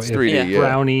 so Yeah, it's 3D, if yeah.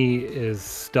 Brownie is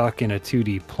stuck in a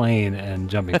 2D plane and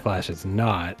Jumping Flash is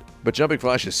not. But Jumping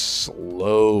Flash is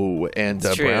slow, and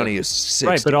It's true. Brownie is 60.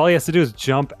 Right, but all he has to do is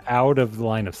jump out of the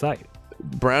line of sight.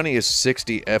 Brownie is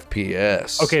 60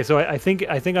 FPS. Okay, so I think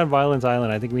on Violence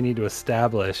Island, I think we need to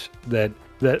establish that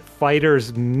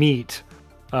fighters meet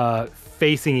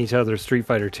facing each other Street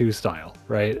Fighter 2 style,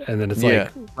 right? And then it's Yeah.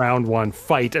 like round one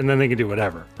fight, and then they can do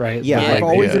whatever, right? Yeah, Yeah, I've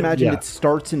always yeah. imagined Yeah. it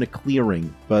starts in a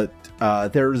clearing, but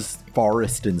there's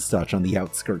forest and such on the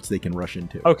outskirts they can rush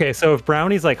into. Okay, so if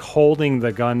Brownie's like holding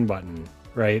the gun button,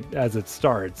 right, as it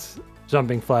starts,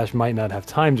 Jumping Flash might not have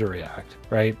time to react,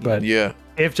 right? But Yeah.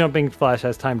 if Jumping Flash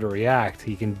has time to react,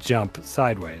 he can jump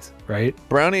sideways, right?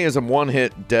 Brownie is a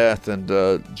one-hit death, and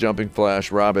Jumping Flash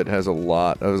Robit has a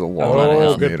lot. That was a lot lot of of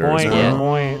health. good meters. point. Yeah. Good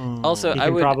point. Also, He I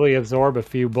can would... probably absorb a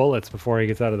few bullets before he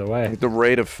gets out of the way. The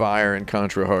rate of fire in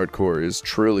Contra Hardcore is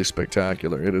truly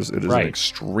spectacular. It is Right. an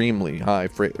extremely high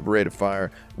rate of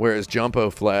fire, whereas Jumbo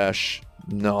Flash,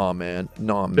 nah, man,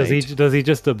 nah, Does mate. he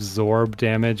just absorb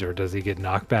damage, or does he get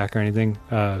knockback or anything?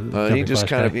 He Jumping just Flash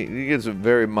kind of guy? he gets a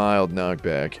very mild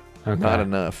knockback. Okay. Not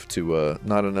enough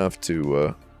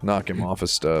to knock him off of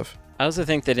stuff. I also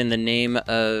think that in the name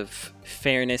of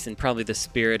fairness and probably the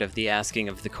spirit of the asking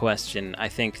of the question, I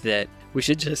think that we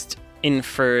should just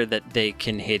infer that they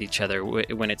can hit each other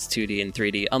when it's 2D and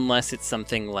 3D, unless it's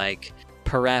something like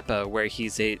Parappa, where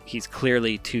he's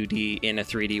clearly 2D in a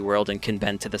 3D world and can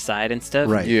bend to the side and stuff.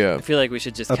 Right. Yeah. I feel like we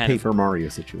should just A kind Paper Mario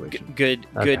situation. of good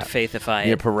faithify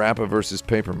Yeah, it. Parappa versus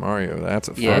Paper Mario. That's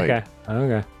a fight. Yeah.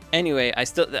 Okay. Anyway, I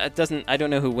don't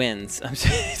know who wins. I'm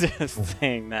just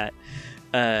saying that.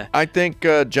 I think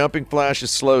Jumping Flash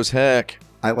is slow as heck.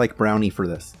 I like Brownie for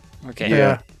this. Okay.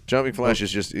 Yeah. Jumping Flash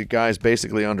is just a guy's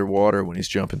basically underwater when he's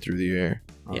jumping through the air.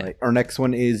 All Yeah. right. Our next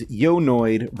one is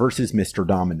Yonoid versus Mr.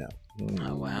 Domino.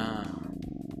 Oh wow.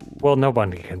 Well,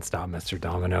 nobody can stop Mr.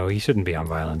 Domino. He shouldn't be on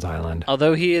Violence Island.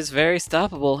 Although he is very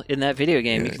stoppable in that video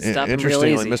game, you can stop him real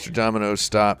Interestingly, easy. Mr. Domino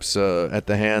stops at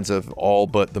the hands of all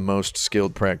but the most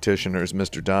skilled practitioners.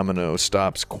 Mr. Domino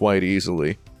stops quite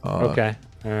easily. Okay.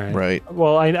 All right. Right.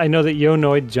 Well, I know that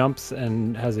Yonoid jumps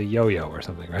and has a yo-yo or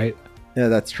something, right? Yeah,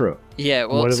 that's true. Yeah.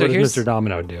 Well, what so does here's Mr.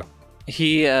 Domino do?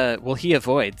 he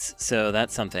avoids, so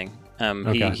that's something.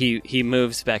 Okay. He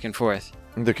moves back and forth.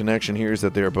 The connection here is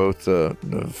that they are both,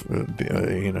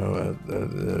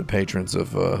 patrons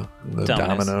of the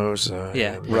Domino's. Domino's.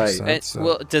 Yeah. Right.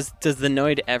 Well, does the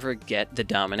Noid ever get the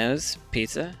Domino's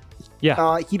pizza?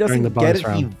 Yeah. He During the doesn't get bonus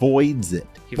it. He round. voids it.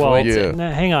 He Well, voids yeah. it.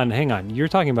 no, hang on. You're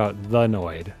talking about the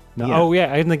Noid. No, Yeah. Oh,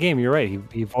 yeah. In the game, you're right.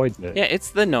 He voids it. Yeah,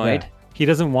 it's the Noid. Yeah. He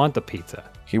doesn't want the pizza.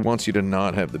 He wants you to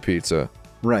not have the pizza.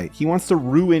 Right. He wants to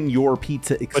ruin your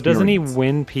pizza experience. But doesn't he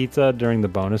win pizza during the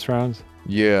bonus rounds?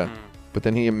 Yeah. But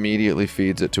then he immediately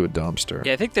feeds it to a dumpster.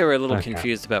 Yeah, I think they were a little Okay.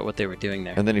 confused about what they were doing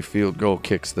there. And then he field goal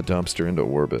kicks the dumpster into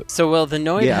orbit. So, well, the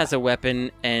Noid Yeah. has a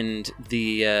weapon, and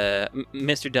the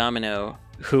Mr. Domino,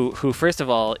 who first of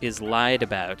all is lied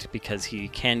about because he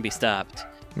can be stopped.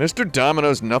 Mr.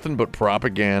 Domino's nothing but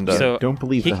propaganda. So Don't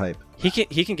believe he- the hype. He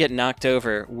can get knocked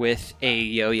over with a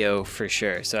yo-yo for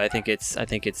sure. So I think it's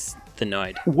the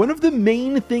Noid. One of the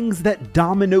main things that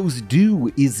dominoes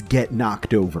do is get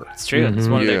knocked over. It's true. It's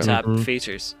one of Yeah. their top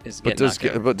features. Is but get knocked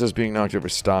over. does being knocked over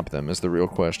stop them is the real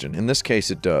question. In this case,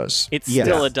 it does. It's Yes.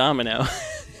 still a domino.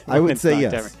 I would It's say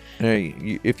knocked yes. over.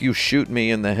 Hey, if you shoot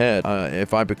me in the head,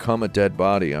 if I become a dead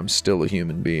body, I'm still a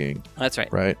human being, That's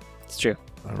right. right? It's true.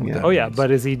 I don't know what Yeah. that Oh, yeah. means.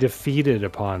 But is he defeated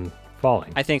upon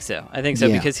falling? I think so. Yeah.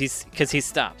 because he's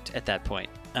stopped at that point.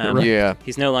 Yeah,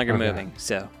 He's no longer Okay. moving,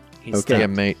 so he's Okay. yeah,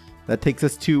 stopped. mate. That takes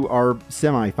us to our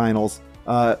semifinals.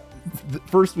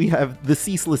 First, we have the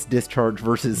Ceaseless Discharge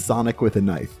versus Sonic with a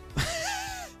knife.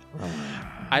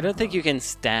 I don't think you can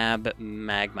stab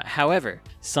magma. However,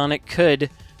 Sonic could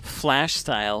Flash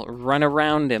style run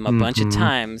around him a bunch of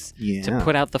times Yeah. to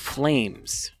put out the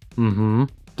flames. Mm-hmm.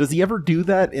 Does he ever do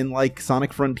that in like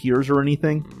Sonic Frontiers or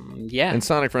anything? Yeah. In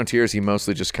Sonic Frontiers, he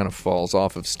mostly just kind of falls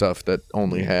off of stuff that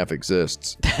only half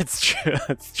exists. That's true.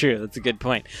 That's true. That's a good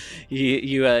point.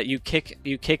 You kick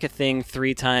a thing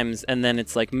 3 times, and then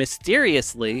it's like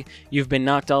mysteriously you've been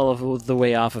knocked all of the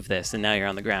way off of this, and now you're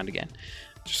on the ground again.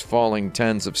 Just falling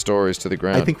tens of stories to the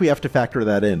ground. I think we have to factor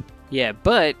that in. Yeah,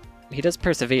 but he does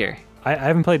persevere. I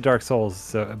haven't played Dark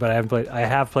Souls, but I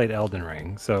have played Elden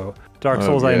Ring. So Dark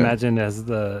Souls, I imagine, as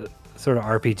the sort of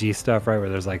RPG stuff, right, where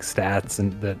there's like stats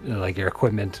and that like your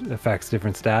equipment affects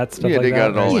different stats. Stuff they got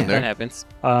it all in there. That happens.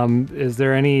 Is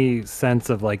there any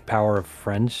sense of like power of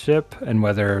friendship and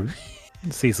whether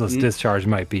ceaseless discharge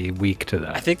might be weak to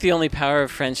that? I think the only power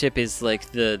of friendship is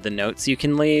like the notes you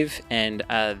can leave, and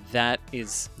that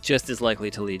is just as likely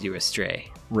to lead you astray.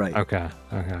 Right. Okay.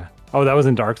 Oh, that was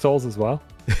in Dark Souls as well?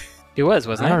 It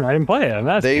wasn't it? I don't know. I didn't play it. I'm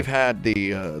asking. They've had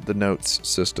the notes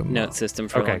system. Note system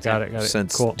for a long time. Got it.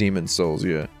 Since Cool. Demon Souls,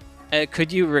 yeah.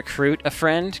 Could you recruit a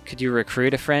friend? Could you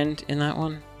recruit a friend in that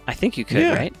one? I think you could,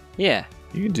 Yeah. right? Yeah.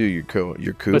 You can do your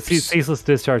But coops. ceaseless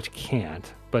discharge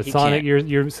can't. But He Sonic, can't.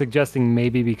 you're suggesting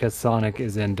maybe because Sonic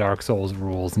is in Dark Souls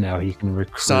rules now, he can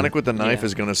recruit. Sonic with the knife Yeah.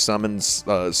 is going to summon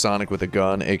Sonic with a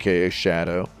gun, aka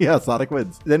Shadow. Yeah, Sonic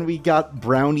wins. Then we got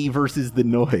Brownie versus the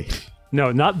Noid. No,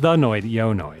 not the Noid,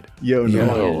 Yo-Noid. Yo,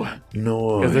 no.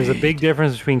 No. Because there's a big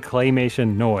difference between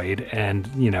claymation Noid and,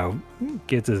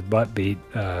 gets his butt beat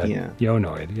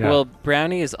Yo-Noid. Yeah. Well,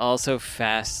 Brownie is also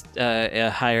fast, a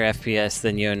higher FPS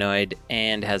than Yonoid,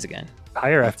 and has a gun.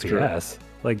 higher FPS.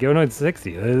 Like Yo-Noid's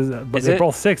 60. But Is they're it?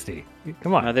 both 60.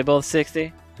 Come on. Are they both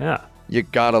 60? Yeah. You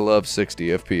gotta love 60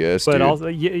 FPS, But dude. also,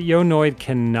 Yo-Noid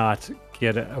cannot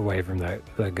get away from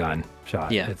the gun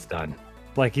shot. Yeah. It's done.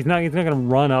 Like, he's not going to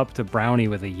run up to Brownie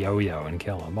with a yo-yo and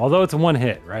kill him. Although it's one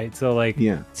hit, right? So, like,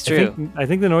 Yeah. It's true. I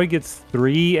think the Noid gets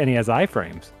 3 and he has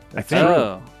iframes. I think.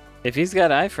 Oh. If he's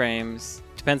got iframes,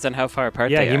 depends on how far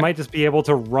apart Yeah, they he are. might just be able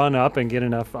to run up and get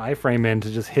enough iframe in to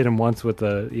just hit him once with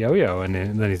the yo-yo and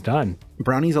then he's done.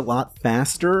 Brownie's a lot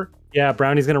faster. Yeah,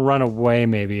 Brownie's going to run away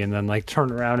maybe and then like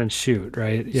turn around and shoot,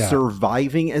 right? Yeah.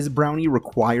 Surviving as Brownie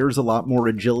requires a lot more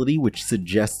agility, which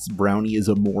suggests Brownie is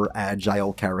a more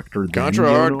agile character than Contra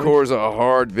Yonoid. Hardcore is a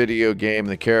hard video game.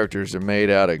 The characters are made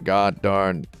out of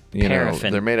goddarn,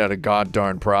 Paraffin. they're made out of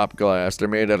goddarn prop glass. They're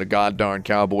made out of goddarn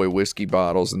cowboy whiskey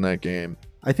bottles in that game.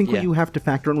 I think Yeah. what you have to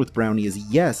factor in with Brownie is,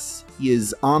 yes, he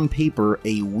is on paper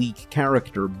a weak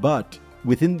character, but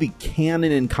within the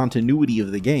canon and continuity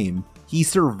of the game, he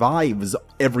survives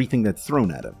everything that's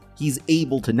thrown at him. He's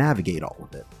able to navigate all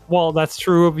of it. Well, that's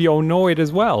true of Yo-Noid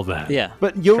as well then. Yeah.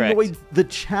 But Yonoid, the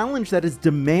challenge that is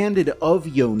demanded of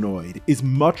Yonoid is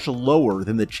much lower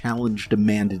than the challenge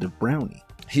demanded of Brownie.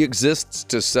 He exists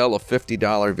to sell a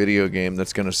 $50 video game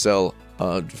that's going to sell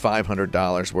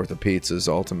 $500 worth of pizzas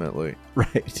ultimately.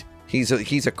 Right. He's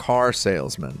a car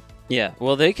salesman. Yeah.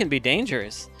 Well, they can be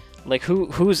dangerous. Like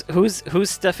who's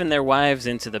stuffing their wives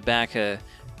into the back of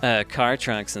car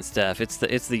trunks and stuff? It's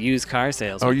the used car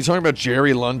salesman. Oh, are you talking about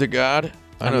Jerry Lundegaard?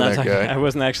 I know that guy. I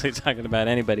wasn't actually talking about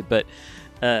anybody, but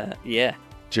yeah.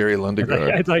 Jerry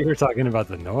Lundegaard. I thought you were talking about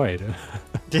the Noid.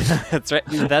 That's right.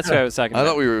 That's what I was talking I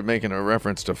about. thought we were making a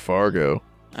reference to Fargo.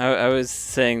 I was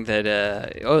saying that.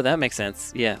 That makes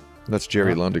sense. Yeah. That's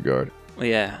Jerry Lundegaard.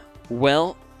 Yeah.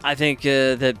 Well, I think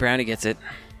that Brownie gets it.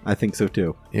 I think so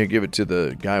too. Yeah, give it to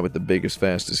the guy with the biggest,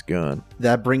 fastest gun.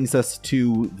 That brings us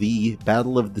to the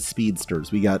Battle of the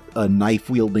Speedsters. We got a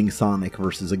knife-wielding Sonic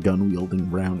versus a gun-wielding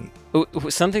Brownie.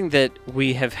 Something that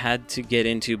we have had to get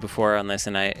into before on this,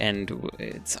 and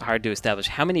it's hard to establish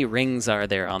how many rings are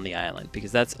there on the island,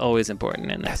 because that's always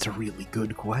important in this. That's a really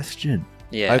good question.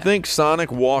 Yeah. I think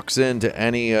Sonic walks into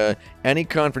any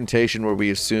confrontation where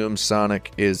we assume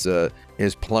Sonic is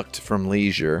plucked from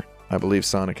leisure. I believe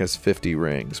Sonic has 50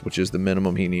 rings, which is the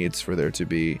minimum he needs for there to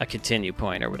be a continue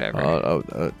point or whatever.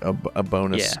 a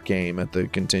bonus Yeah. game at the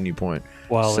continue point.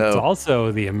 Well, So- it's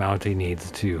also the amount he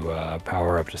needs to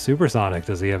power up to Supersonic.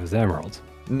 Does he have his emeralds?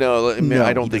 No, I mean,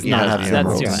 I don't think does he not has have the That's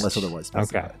emeralds too much. unless otherwise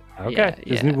specified. Okay.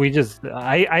 Yeah, Just- yeah.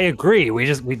 I agree. We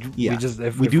just Yeah.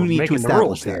 if we do we're need to making the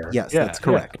rules establish that. here. Yes, Yeah, that's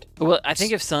correct. Well, I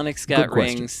think if Sonic's Good got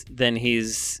question. rings, then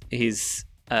he's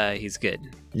good,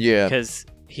 Yeah. because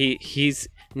he's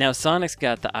now Sonic's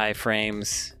got the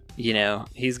iframes.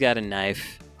 He's got a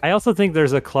knife. I also think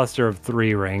there's a cluster of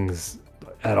 3 rings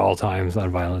at all times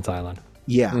on Violence Island.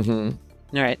 Yeah,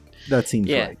 Mm-hmm. All right. that seems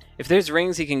Yeah. right. If there's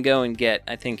rings he can go and get,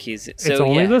 I think he's. So It's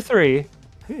only yeah. the 3.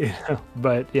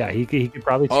 But yeah, he could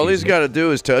probably. All choose he's it. got to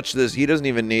do is touch this. He doesn't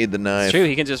even need the knife. It's true.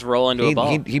 He can just roll into a ball.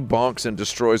 He bonks and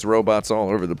destroys robots all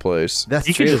over the place. That's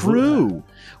He can just- true.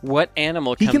 What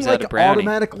animal He comes can out of Brownie?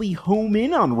 automatically home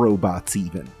in on robots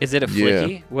even. Is it a Yeah.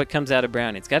 flicky? What comes out of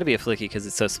Brownie? It's got to be a flicky because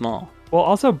it's so small. Well,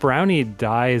 also Brownie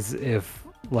dies if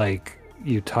like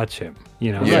you touch him.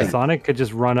 Yeah. Sonic could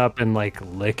just run up and like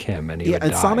lick him, and he Yeah, would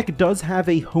and die. Sonic does have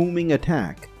a homing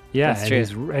attack. Yeah,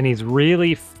 That's and he's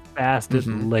really fast at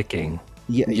licking.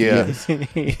 Yeah, Yeah.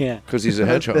 Yeah. Because he's a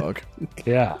hedgehog.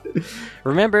 Yeah.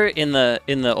 Remember in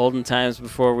the olden times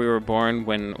before we were born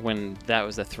when that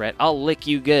was a threat? I'll lick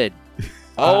you good.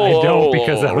 I don't,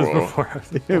 because that was before I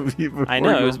was Before I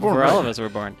know you it was were born, before right? all of us were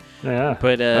born. Yeah.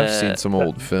 But I've seen some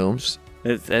old films.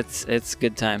 it's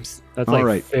good times. That's All like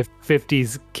right.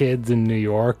 50s kids in New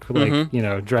York, like,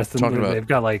 Mhm. dressed in, Talking about- they've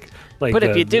got like Put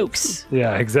up the- your dukes.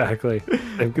 Yeah, exactly.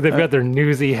 They've got their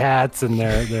newsy hats and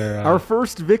their Our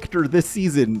first victor this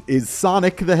season is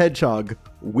Sonic the Hedgehog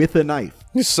with a knife.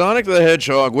 Sonic the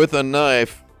Hedgehog with a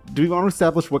knife. Do we want to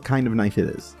establish what kind of knife it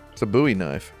is? It's a Bowie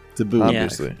knife. It's a bowie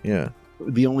Obviously, yeah. knife.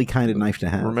 The only kind of knife to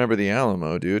have. Remember the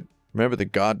Alamo, dude. Remember the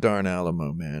goddarn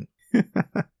Alamo, man.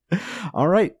 All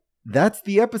right. That's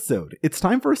the episode. It's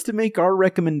time for us to make our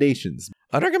recommendations.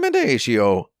 A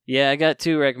recommendation. Yeah, I got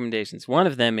 2 recommendations. One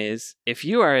of them is if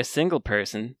you are a single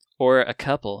person or a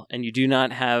couple and you do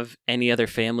not have any other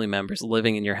family members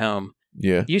living in your home,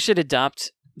 Yeah. you should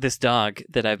adopt this dog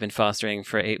that I've been fostering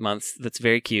for 8 months that's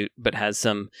very cute but has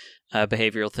some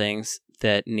behavioral things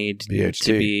that need BHT.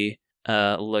 to be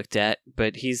looked at.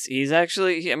 But he's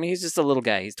actually, I mean, he's just a little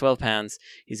guy. He's 12 pounds.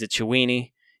 He's a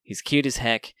Chiweenie. He's cute as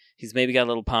heck. He's maybe got a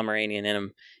little Pomeranian in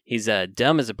him. He's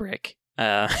dumb as a brick.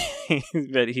 But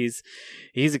he's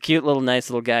a cute little nice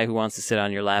little guy who wants to sit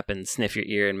on your lap and sniff your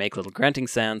ear and make little grunting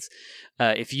sounds.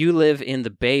 If you live in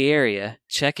the Bay Area,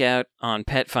 check out on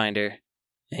Pet Finder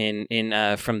in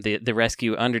from the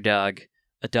rescue underdog,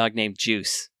 a dog named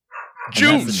Juice.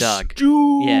 And that's the dog.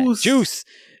 Juice! Yeah, Juice.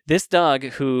 This dog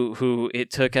who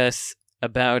it took us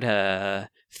about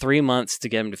 3 months to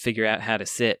get him to figure out how to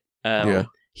sit. Yeah.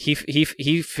 He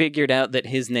figured out that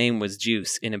his name was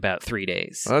Juice in about 3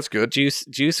 days. Oh, that's good.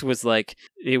 Juice was like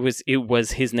it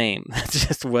was his name. That's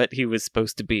just what he was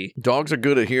supposed to be. Dogs are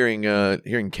good at hearing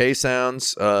K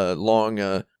sounds,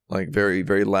 long, like very,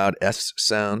 very loud S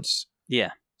sounds.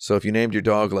 Yeah, So if you named your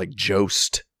dog like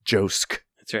Josk,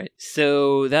 that's right.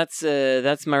 So that's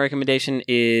my recommendation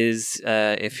is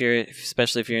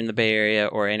especially if you're in the Bay Area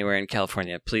or anywhere in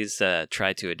California, please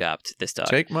try to adopt this dog.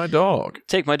 take my dog.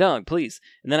 Take my dog, please.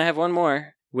 And then I have one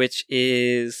more, which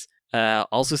is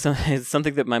also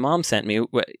something that my mom sent me.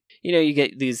 You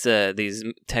get these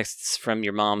texts from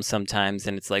your mom sometimes,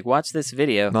 and it's like, watch this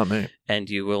video, Not me. and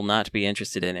you will not be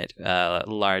interested in it a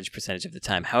large percentage of the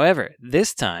time. However,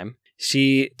 this time,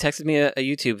 she texted me a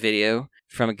YouTube video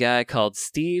from a guy called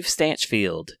Steve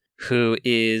Stanchfield, who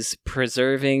is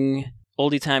preserving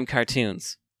oldie time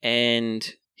cartoons.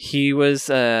 And he was,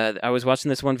 I was watching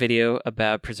this one video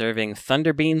about preserving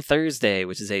Thunderbean Thursday,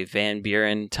 which is a Van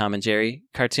Buren Tom and Jerry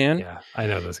cartoon. Yeah, I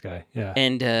know this guy. Yeah.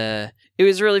 And it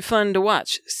was really fun to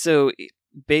watch. So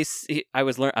I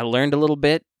learned a little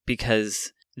bit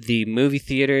because the movie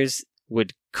theaters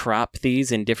would crop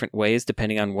these in different ways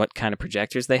depending on what kind of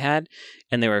projectors they had,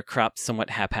 and they were cropped somewhat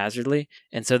haphazardly.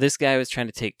 And so this guy was trying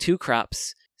to take 2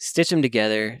 crops, stitch them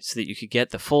together so that you could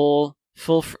get the full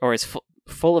or as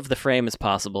full of the frame as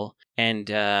possible. And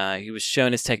he was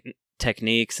showing his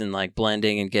techniques and like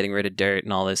blending and getting rid of dirt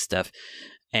and all this stuff.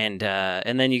 And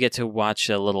then you get to watch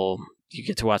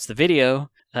the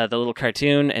video, the little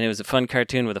cartoon, and it was a fun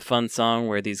cartoon with a fun song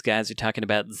where these guys are talking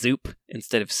about Zoop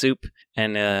instead of soup,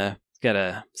 and it's got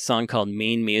a song called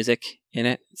Mean Music in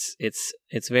it. It's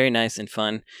very nice and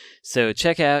fun. So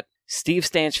check out Steve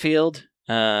Stanchfield,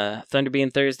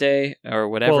 Thunderbean Thursday, or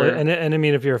whatever. Well, and I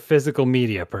mean, if you're a physical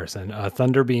media person,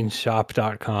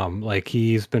 thunderbeanshop.com, like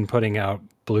he's been putting out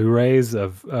Blu-rays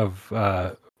of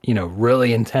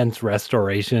really intense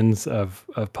restorations of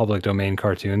public domain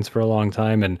cartoons for a long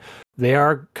time, and they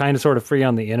are kind of sort of free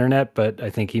on the internet, but I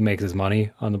think he makes his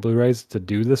money on the Blu-rays to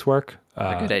do this work.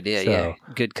 A good idea, so yeah.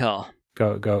 Good call.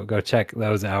 Go check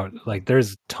those out. Like,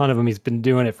 there's a ton of them. He's been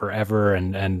doing it forever,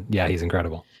 and yeah, he's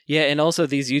incredible. Yeah, and also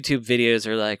these YouTube videos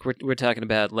are like we're talking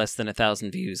about less than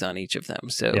 1,000 views on each of them.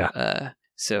 So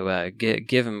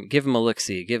give him a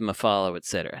look-see, give him a follow,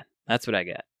 etc. That's what I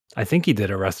got. I think he did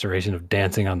a restoration of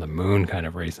Dancing on the Moon kind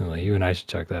of recently. You and I should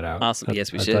check that out. Awesome.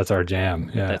 Yes, we should. That's our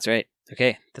jam. Yeah. That's right.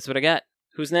 Okay, that's what I got.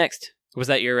 Who's next? Was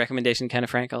that your recommendation, kind of,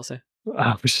 Frank, also?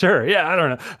 Oh, sure. Yeah, I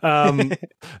don't know.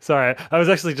 Sorry, I was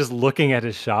actually just looking at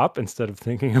his shop instead of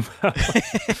thinking about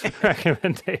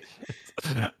recommendations.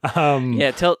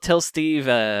 Yeah, tell Steve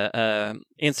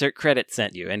insert credit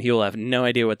sent you, and he will have no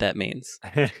idea what that means.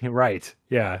 Right.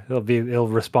 Yeah, he'll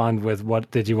respond with,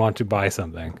 "What did you want to buy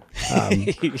something?"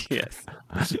 Yes.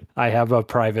 I have a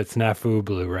private snafu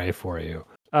Blu-ray for you.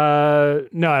 No,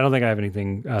 I don't think I have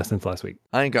anything since last week.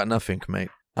 I ain't got nothing, mate.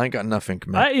 I had a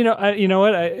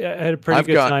pretty I've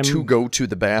good got time. to go to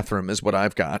the bathroom is what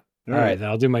I've got. All right, then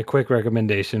I'll do my quick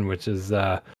recommendation, which is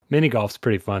mini golf's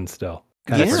pretty fun still.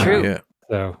 That's true. Yeah.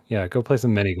 So yeah, go play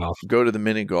some mini golf. Go to the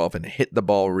mini golf and hit the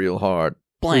ball real hard.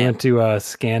 We Blam. went to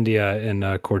Scandia in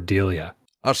Cordelia.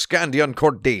 Scandian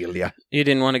Cordelia. You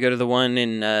didn't want to go to the one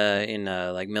in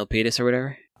like Milpitas or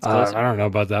whatever? It's closer. I don't know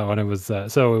about that one. It was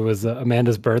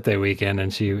Amanda's birthday weekend,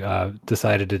 and she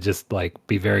decided to just like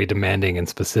be very demanding and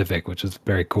specific, which was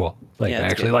very cool. Like Yeah, I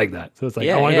that's actually good. like that. So it's like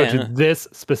Yeah, I want to yeah. go to this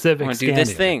specific. I wanna do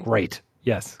this Scandia. thing. Great.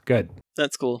 Yes. Good.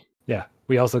 That's cool. Yeah.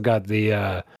 We also got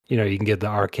the you can get the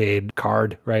arcade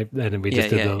card, right? And then we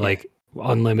just did the like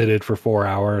unlimited for 4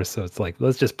 hours. So it's like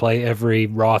let's just play every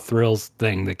Raw Thrills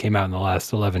thing that came out in the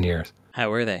last 11 years. How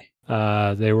were they?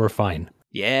 They were fine.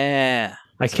 Yeah.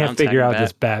 I That's what I'm can't figure talking out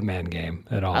this about. Batman game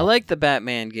at all. I like the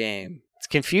Batman game. It's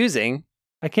confusing.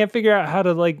 I can't figure out how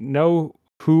to like know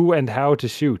who and how to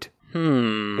shoot.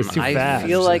 It's too I fast.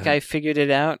 feel like I figured it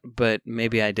out, but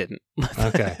maybe I didn't.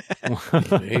 Okay.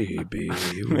 Maybe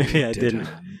I didn't.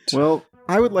 Well,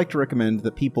 I would like to recommend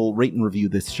that people rate and review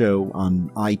this show on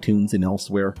iTunes and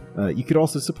elsewhere. You could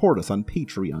also support us on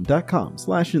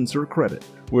patreon.com/insertcredit,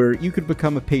 where you could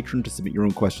become a patron to submit your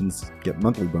own questions, get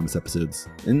monthly bonus episodes,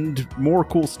 and more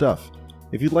cool stuff.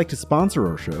 If you'd like to sponsor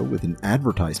our show with an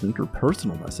advertisement or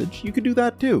personal message, you could do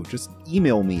that too. Just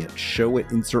email me at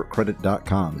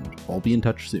show@insertcredit.com and I'll be in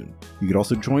touch soon. You could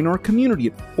also join our community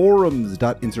at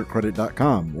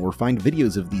forums.insertcredit.com or find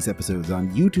videos of these episodes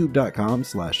on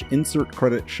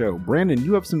youtube.com/insertcreditshow. Brandon,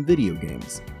 you have some video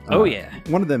games. Oh, yeah.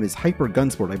 One of them is Hyper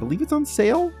Gunsport. I believe it's on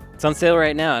sale? It's on sale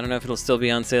right now. I don't know if it'll still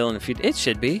be on sale in a few. It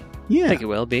should be. Yeah. I think it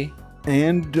will be.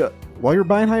 And while you're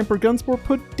buying Hyper Gunsport,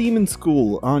 put Demon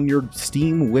School on your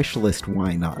Steam wish list.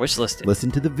 Why not? Wish listed.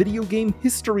 Listen to the Video Game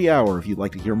History Hour if you'd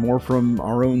like to hear more from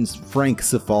our own Frank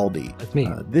Cifaldi. That's me.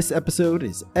 This episode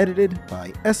is edited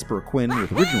by Esper Quinn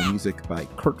with original music by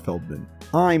Kurt Feldman.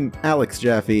 I'm Alex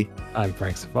Jaffe. I'm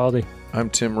Frank Cifaldi. I'm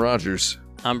Tim Rogers.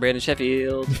 I'm Brandon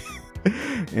Sheffield.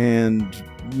 And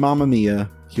Mamma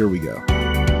Mia, here we go.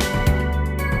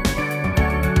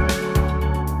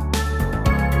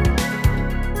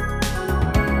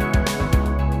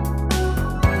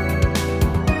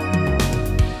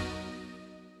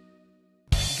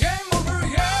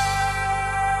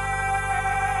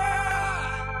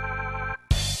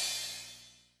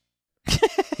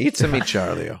 It's a me,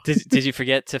 Charlie. Did you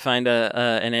forget to find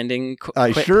an ending?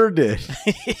 I sure did.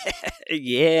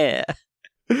 Yeah.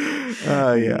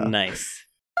 Yeah. Nice.